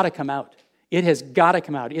got to come out. It has got to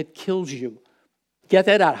come out. It kills you. Get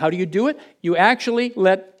that out. How do you do it? You actually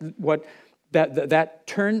let that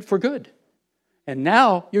turn for good. And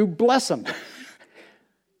now you bless them.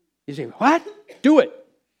 You say, what? Do it.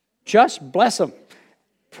 Just bless them.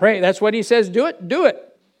 Pray. That's what he says. Do it. Do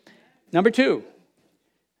it. Number 2.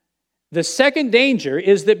 The second danger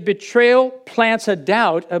is that betrayal plants a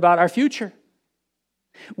doubt about our future.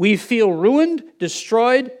 We feel ruined,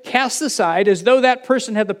 destroyed, cast aside, as though that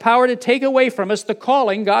person had the power to take away from us the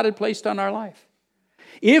calling God had placed on our life.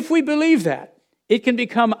 If we believe that, it can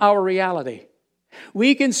become our reality.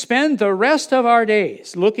 We can spend the rest of our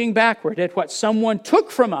days looking backward at what someone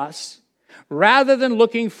took from us rather than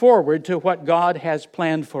looking forward to what God has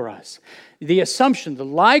planned for us. The assumption, the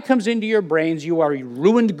lie comes into your brains, you are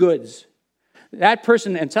ruined goods. That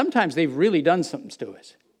person, and sometimes they've really done something to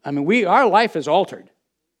us. I mean, our life is altered.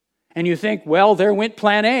 And you think, well, there went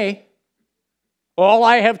plan A. All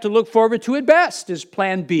I have to look forward to at best is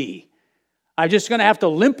plan B. I'm just going to have to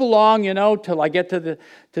limp along, till I get to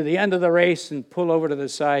the end of the race and pull over to the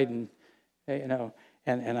side and that'll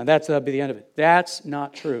be the end of it. That's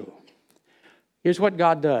not true. Here's what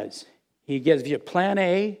God does. He gives you plan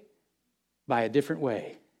A by a different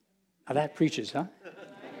way. Now that preaches, huh?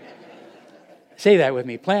 Say that with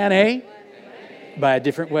me. Plan A by a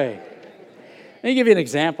different way. Let me give you an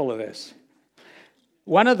example of this.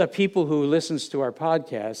 One of the people who listens to our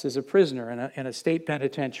podcast is a prisoner in a state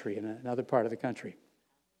penitentiary in another part of the country.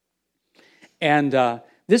 And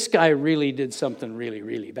this guy really did something really,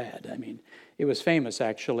 really bad. I mean, it was famous,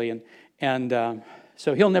 actually. And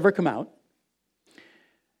so he'll never come out.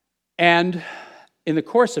 And in the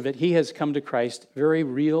course of it, he has come to Christ very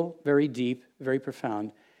real, very deep, very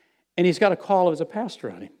profound. And he's got a call as a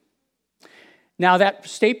pastor on him. Now, that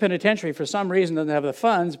state penitentiary, for some reason, doesn't have the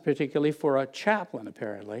funds, particularly for a chaplain,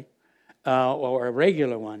 apparently, or a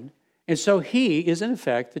regular one. And so he is, in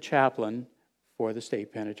effect, the chaplain for the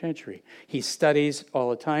state penitentiary. He studies all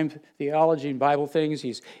the time theology and Bible things.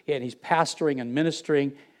 He's pastoring and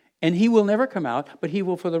ministering. And he will never come out, but he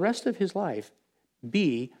will, for the rest of his life,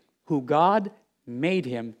 be who God made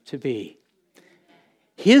him to be.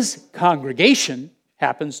 His congregation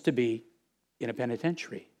happens to be in a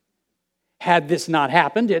penitentiary. Had this not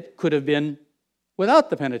happened, it could have been without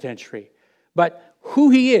the penitentiary. But who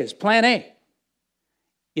he is, plan A,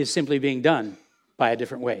 is simply being done by a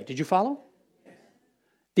different way. Did you follow?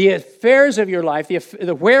 The affairs of your life,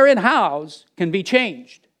 the where and hows can be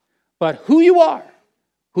changed. But who you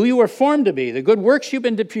are formed to be, the good works you've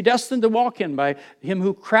been predestined to walk in by him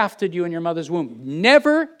who crafted you in your mother's womb,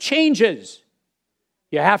 never changes.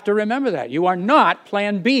 You have to remember that. You are not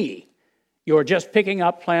plan B. You're just picking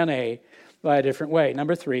up plan A by a different way.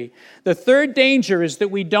 Number 3, the third danger is that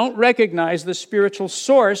we don't recognize the spiritual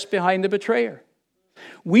source behind the betrayer.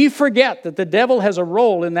 We forget that the devil has a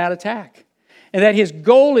role in that attack and that his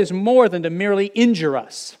goal is more than to merely injure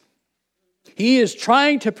us. He is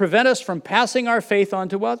trying to prevent us from passing our faith on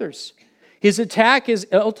to others. His attack is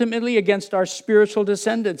ultimately against our spiritual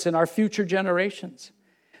descendants and our future generations.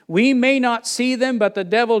 We may not see them, but the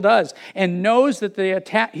devil does, and knows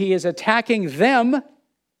that he is attacking them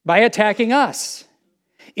by attacking us.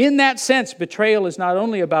 In that sense, betrayal is not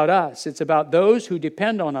only about us, it's about those who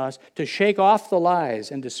depend on us to shake off the lies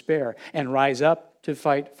and despair and rise up to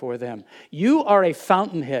fight for them. You are a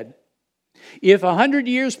fountainhead. If 100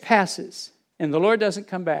 years passes and the Lord doesn't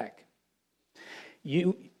come back,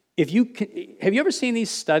 have you ever seen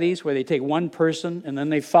these studies where they take one person and then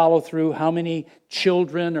they follow through how many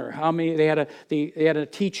children or how many they had a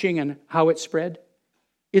teaching and how it spread?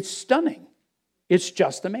 It's stunning. It's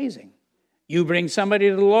just amazing. You bring somebody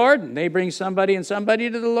to the Lord, and they bring somebody and somebody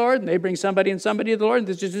to the Lord, and they bring somebody and somebody to the Lord, and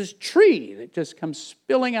there's just this tree that just comes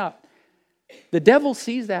spilling out. The devil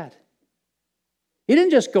sees that. He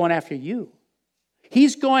isn't just going after you.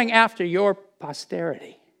 He's going after your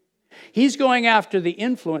posterity. He's going after the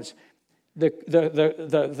influence,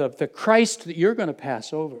 the Christ that you're going to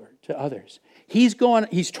pass over to others. He's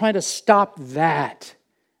trying to stop that,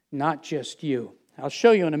 not just you. I'll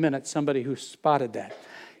show you in a minute somebody who spotted that.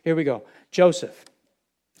 Here we go. Joseph.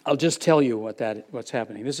 I'll just tell you what's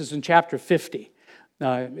happening. This is in chapter 50.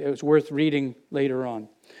 It was worth reading later on.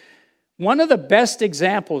 One of the best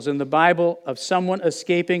examples in the Bible of someone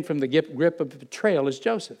escaping from the grip of betrayal is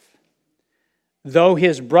Joseph. Though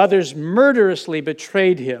his brothers murderously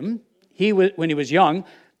betrayed him when he was young,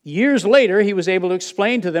 years later he was able to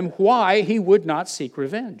explain to them why he would not seek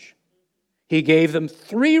revenge. He gave them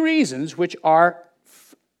 3 reasons which are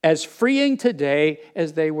as freeing today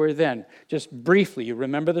as they were then. Just briefly, you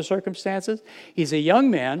remember the circumstances? He's a young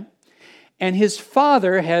man, and his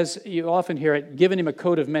father has, you often hear it, given him a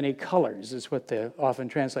coat of many colors, is what they often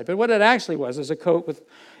translate. But what it actually was is a coat with,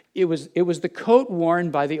 it was the coat worn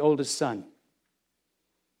by the oldest son.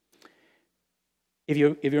 If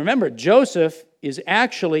you remember, Joseph is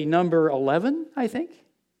actually number 11, I think,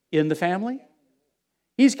 in the family.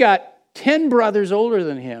 He's got 10 brothers older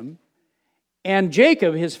than him, and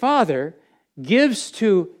Jacob, his father, gives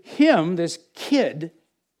to him, this kid,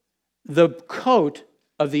 the coat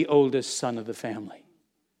of the oldest son of the family.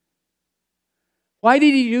 Why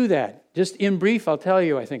did he do that? Just in brief, I'll tell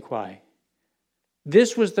you, I think, why.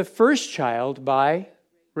 This was the first child by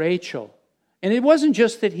Rachel. And it wasn't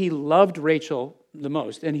just that he loved Rachel the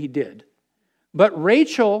most, and he did, but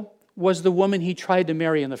Rachel was the woman he tried to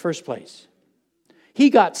marry in the first place. He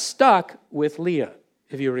got stuck with Leah,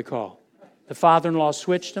 if you recall. The father-in-law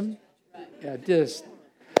switched him.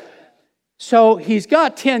 So he's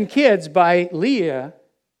got 10 kids by Leah,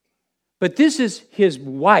 but this is his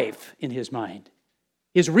wife in his mind,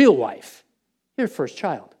 his real wife, his first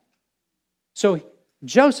child. So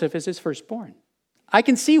Joseph is his firstborn. I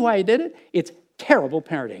can see why he did it. It's terrible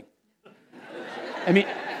parenting. I mean,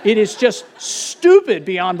 it is just stupid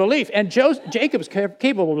beyond belief. And Jacob's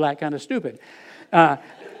capable of that kind of stupid. And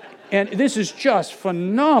this is just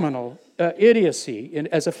phenomenal idiocy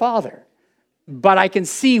as a father. But I can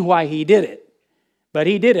see why he did it. But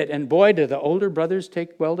he did it. And boy, did the older brothers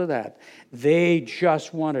take well to that. They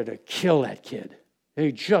just wanted to kill that kid.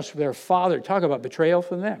 Their father, talk about betrayal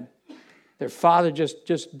from them. Their father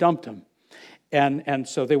just dumped him. And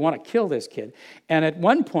so they want to kill this kid. And at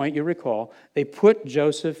one point, you recall, they put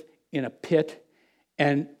Joseph in a pit.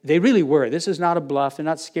 And they really were. This is not a bluff. They're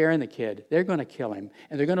not scaring the kid. They're going to kill him.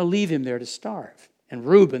 And they're going to leave him there to starve. And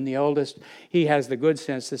Reuben, the oldest, he has the good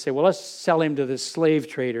sense to say, well, let's sell him to the slave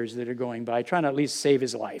traders that are going by, trying to at least save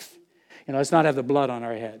his life. Let's not have the blood on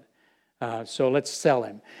our head. So let's sell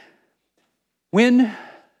him. When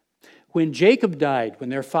Jacob died, when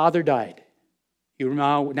their father died,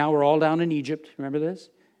 now we're all down in Egypt. Remember this?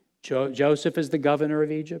 Joseph is the governor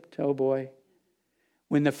of Egypt. Oh, boy.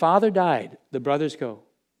 When the father died, the brothers go,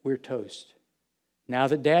 we're toast. Now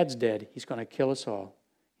that Dad's dead, he's going to kill us all.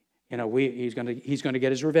 He's going to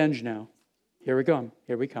get his revenge now. Here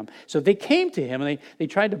we come. So they came to him and they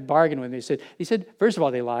tried to bargain with him. He said, first of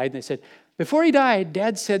all, they lied. And they said, before he died,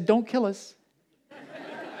 Dad said, don't kill us.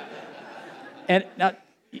 And now,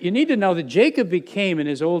 you need to know that Jacob became, in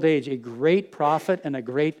his old age, a great prophet and a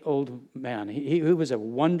great old man. He was a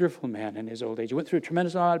wonderful man in his old age. He went through a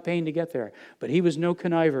tremendous amount of pain to get there. But he was no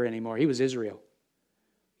conniver anymore. He was Israel.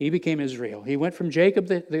 He became Israel. He went from Jacob,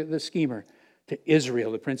 the schemer, to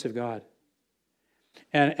Israel, the Prince of God.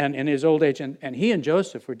 And in his old age, and he and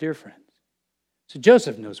Joseph were dear friends. So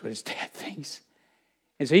Joseph knows what his dad thinks.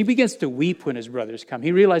 And so he begins to weep when his brothers come.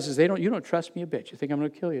 He realizes, you don't trust me a bit. You think I'm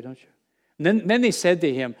going to kill you, don't you? And then they said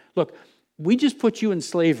to him, look, we just put you in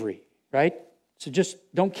slavery, right? So just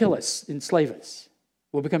don't kill us, enslave us.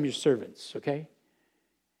 We'll become your servants, okay?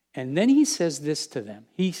 And then he says this to them,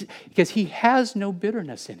 because he has no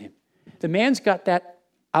bitterness in him. The man's got that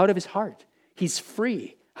out of his heart. He's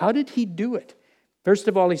free. How did he do it? First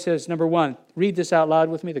of all, he says, number 1, read this out loud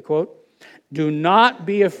with me, the quote. Do not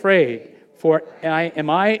be afraid, am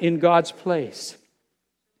I in God's place?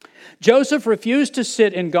 Joseph refused to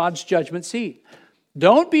sit in God's judgment seat.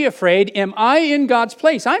 Don't be afraid. Am I in God's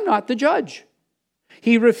place? I'm not the judge.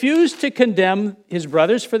 He refused to condemn his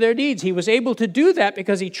brothers for their deeds. He was able to do that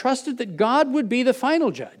because he trusted that God would be the final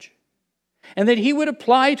judge and that he would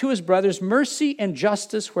apply to his brothers mercy and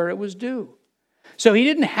justice where it was due. So he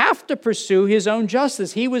didn't have to pursue his own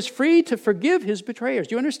justice. He was free to forgive his betrayers.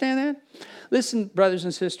 Do you understand that? Listen, brothers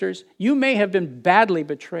and sisters, you may have been badly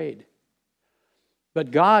betrayed,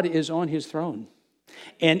 but God is on his throne.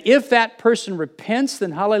 And if that person repents,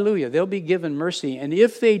 then hallelujah, they'll be given mercy. And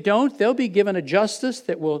if they don't, they'll be given a justice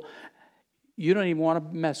that you don't even want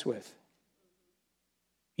to mess with.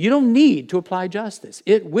 You don't need to apply justice.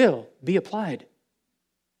 It will be applied.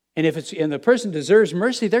 And if the person deserves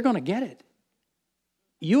mercy, they're going to get it.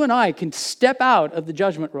 You and I can step out of the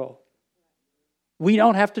judgment role. We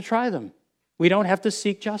don't have to try them. We don't have to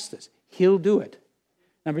seek justice. He'll do it.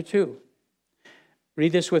 Number 2,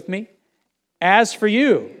 read this with me. As for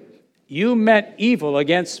you, you meant evil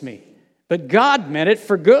against me, but God meant it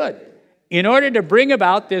for good, in order to bring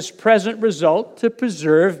about this present result to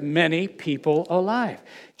preserve many people alive.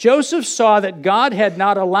 Joseph saw that God had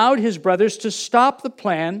not allowed his brothers to stop the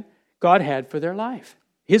plan God had for their life,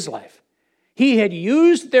 his life. He had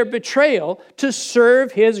used their betrayal to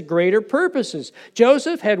serve his greater purposes.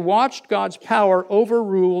 Joseph had watched God's power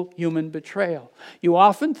overrule human betrayal. You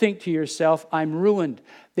often think to yourself, I'm ruined.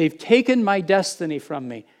 They've taken my destiny from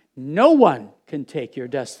me. No one can take your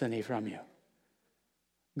destiny from you.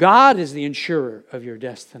 God is the insurer of your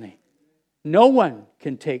destiny. No one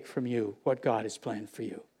can take from you what God has planned for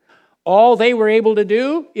you. All they were able to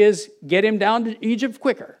do is get him down to Egypt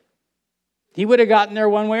quicker. He would have gotten there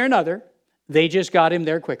one way or another. They just got him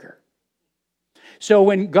there quicker. So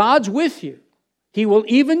when God's with you, he will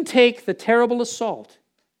even take the terrible assault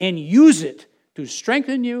and use it to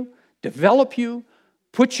strengthen you, develop you,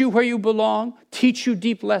 put you where you belong, teach you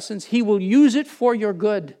deep lessons. He will use it for your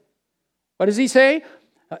good. What does he say?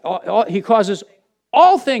 He causes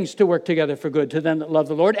all things to work together for good to them that love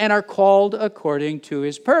the Lord and are called according to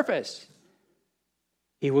his purpose.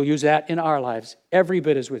 He will use that in our lives, every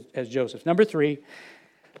bit as Joseph. Number 3,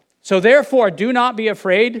 so therefore do not be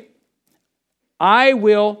afraid. I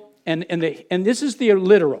will, and this is the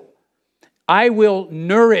literal, I will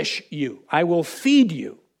nourish you. I will feed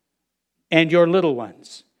you and your little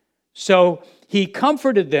ones. So he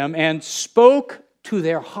comforted them and spoke to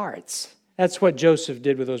their hearts. That's what Joseph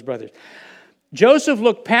did with those brothers. Joseph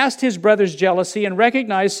looked past his brother's jealousy and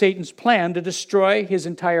recognized Satan's plan to destroy his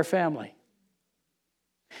entire family.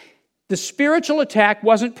 The spiritual attack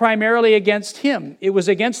wasn't primarily against him. It was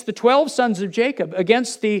against the 12 sons of Jacob,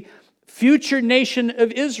 against the future nation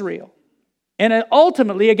of Israel, and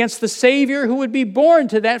ultimately against the Savior who would be born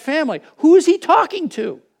to that family. Who is he talking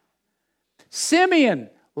to? Simeon,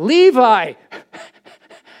 Levi,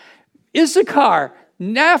 Issachar,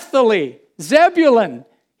 Naphtali, Zebulun.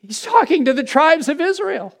 He's talking to the tribes of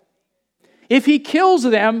Israel. If he kills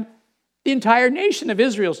them, the entire nation of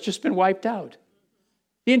Israel has just been wiped out.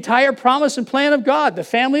 The entire promise and plan of God, the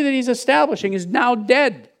family that he's establishing, is now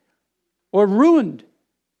dead or ruined.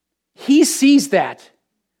 He sees that.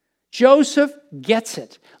 Joseph gets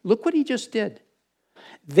it. Look what he just did.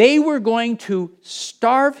 They were going to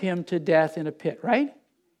starve him to death in a pit, right?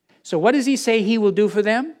 So what does he say he will do for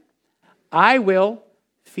them? I will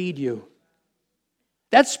feed you.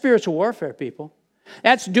 That's spiritual warfare, people.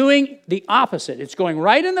 That's doing the opposite. It's going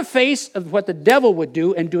right in the face of what the devil would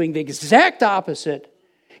do and doing the exact opposite.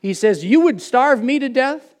 He says, you would starve me to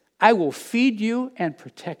death, I will feed you and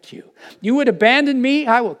protect you. You would abandon me,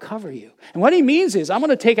 I will cover you. And what he means is, I'm going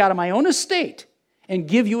to take out of my own estate and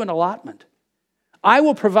give you an allotment. I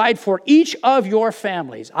will provide for each of your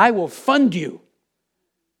families. I will fund you.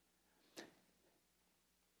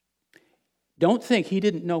 Don't think he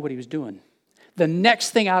didn't know what he was doing. The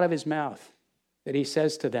next thing out of his mouth that he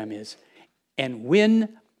says to them is, and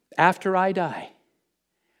when, after I die,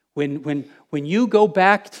 when you go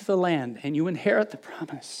back to the land and you inherit the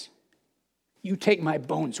promise, you take my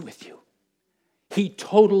bones with you. He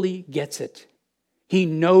totally gets it. He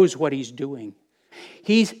knows what he's doing.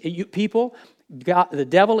 People, God, the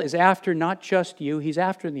devil is after not just you, he's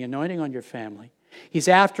after the anointing on your family. He's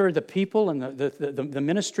after the people and the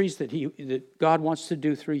ministries that God wants to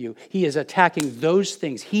do through you. He is attacking those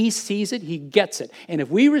things. He sees it, he gets it. And if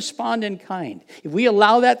we respond in kind, if we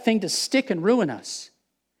allow that thing to stick and ruin us,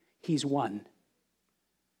 he's won.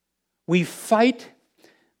 We fight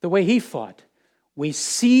the way he fought. We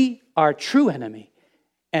see our true enemy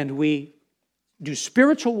and we do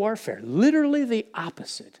spiritual warfare, literally the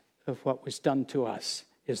opposite of what was done to us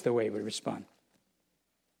is the way we respond.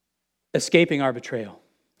 Escaping our betrayal.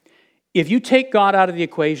 If you take God out of the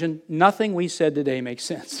equation, nothing we said today makes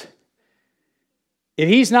sense. If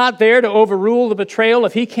he's not there to overrule the betrayal,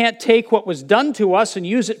 if he can't take what was done to us and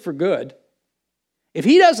use it for good, if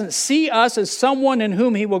he doesn't see us as someone in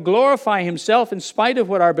whom he will glorify himself in spite of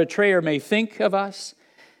what our betrayer may think of us,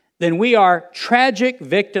 then we are tragic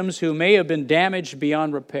victims who may have been damaged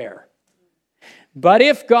beyond repair. But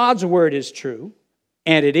if God's word is true,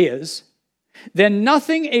 and it is, then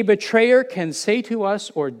nothing a betrayer can say to us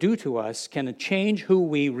or do to us can change who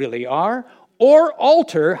we really are or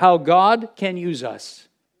alter how God can use us.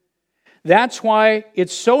 That's why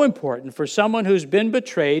it's so important for someone who's been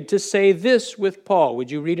betrayed to say this with Paul.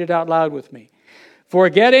 Would you read it out loud with me?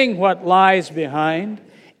 Forgetting what lies behind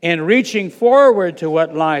and reaching forward to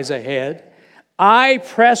what lies ahead, I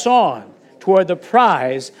press on toward the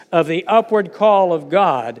prize of the upward call of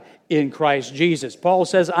God in Christ Jesus. Paul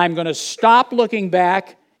says, I'm going to stop looking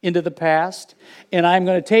back into the past, and I'm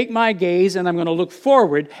going to take my gaze and I'm going to look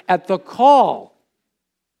forward at the call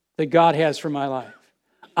that God has for my life.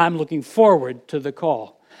 I'm looking forward to the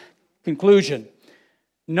call. Conclusion.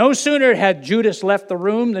 No sooner had Judas left the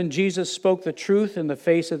room than Jesus spoke the truth in the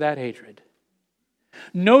face of that hatred.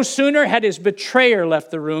 No sooner had his betrayer left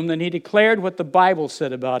the room than he declared what the Bible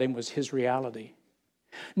said about him was his reality.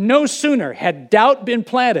 No sooner had doubt been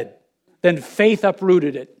planted than faith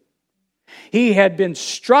uprooted it. He had been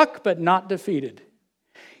struck but not defeated.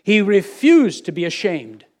 He refused to be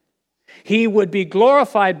ashamed. He would be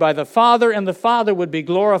glorified by the Father, and the Father would be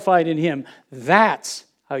glorified in him. That's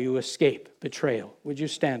how you escape betrayal. Would you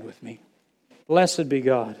stand with me? Blessed be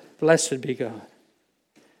God. Blessed be God.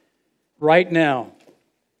 Right now,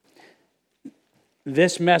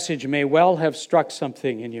 this message may well have struck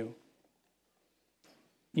something in you.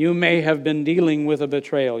 You may have been dealing with a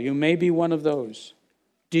betrayal. You may be one of those.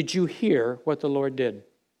 Did you hear what the Lord did?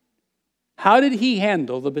 How did he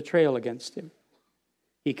handle the betrayal against him?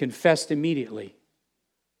 He confessed immediately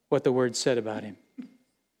what the word said about him.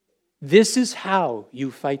 This is how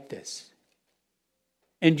you fight this.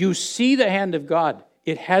 And you see the hand of God.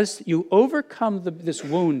 You overcome this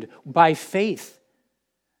wound by faith,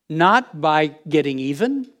 not by getting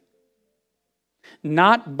even,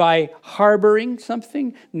 not by harboring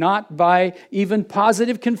something, not by even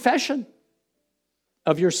positive confession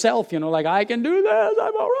of yourself, like, I can do this,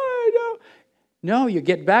 I'm all right. No, you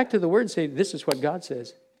get back to the Word and say, this is what God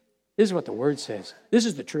says. This is what the Word says. This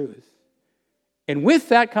is the truth. And with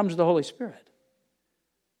that comes the Holy Spirit.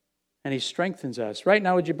 And He strengthens us. Right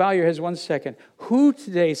now, would you bow your heads 1 second? Who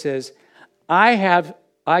today says, I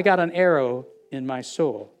got an arrow in my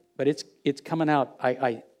soul, but it's coming out.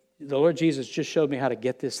 The Lord Jesus just showed me how to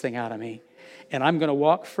get this thing out of me. And I'm going to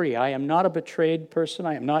walk free. I am not a betrayed person.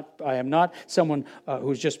 I am not someone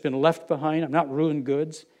who's just been left behind. I'm not ruined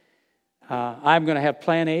goods. I'm going to have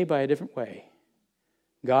plan A by a different way.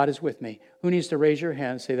 God is with me. Who needs to raise your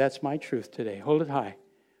hand and say, that's my truth today? Hold it high.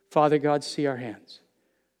 Father God, see our hands.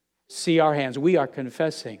 See our hands. We are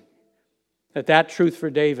confessing that truth for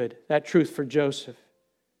David, that truth for Joseph,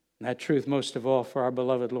 and that truth most of all for our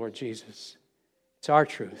beloved Lord Jesus. It's our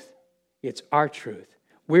truth. It's our truth.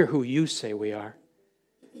 We're who you say we are.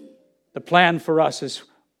 The plan for us is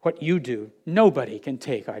what you do. Nobody can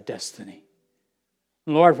take our destiny.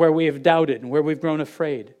 Lord, where we have doubted and where we've grown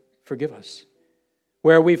afraid, forgive us.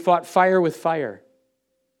 Where we fought fire with fire,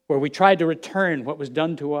 where we tried to return what was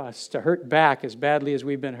done to us, to hurt back as badly as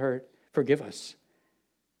we've been hurt, forgive us.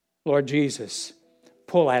 Lord Jesus,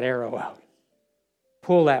 pull that arrow out.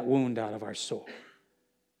 Pull that wound out of our soul.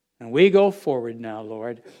 And we go forward now,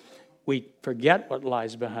 Lord. We forget what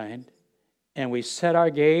lies behind, and we set our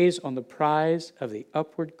gaze on the prize of the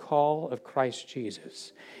upward call of Christ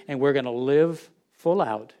Jesus. And we're going to live full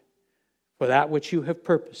out for that which you have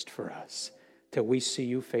purposed for us till we see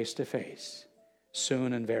you face to face,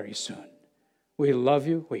 soon and very soon. We love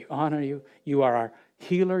you. We honor you. You are our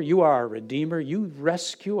healer. You are our redeemer. You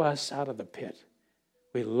rescue us out of the pit.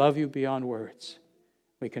 We love you beyond words.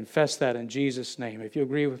 We confess that in Jesus' name. If you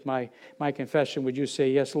agree with my confession, would you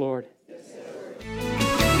say, yes, Lord? Yes, Lord.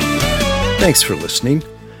 Thanks for listening.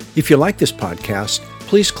 If you like this podcast,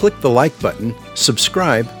 please click the like button,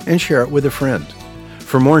 subscribe, and share it with a friend.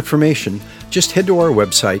 For more information, just head to our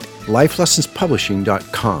website,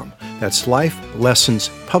 lifelessonspublishing.com. That's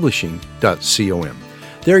lifelessonspublishing.com.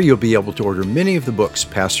 There you'll be able to order many of the books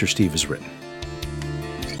Pastor Steve has written.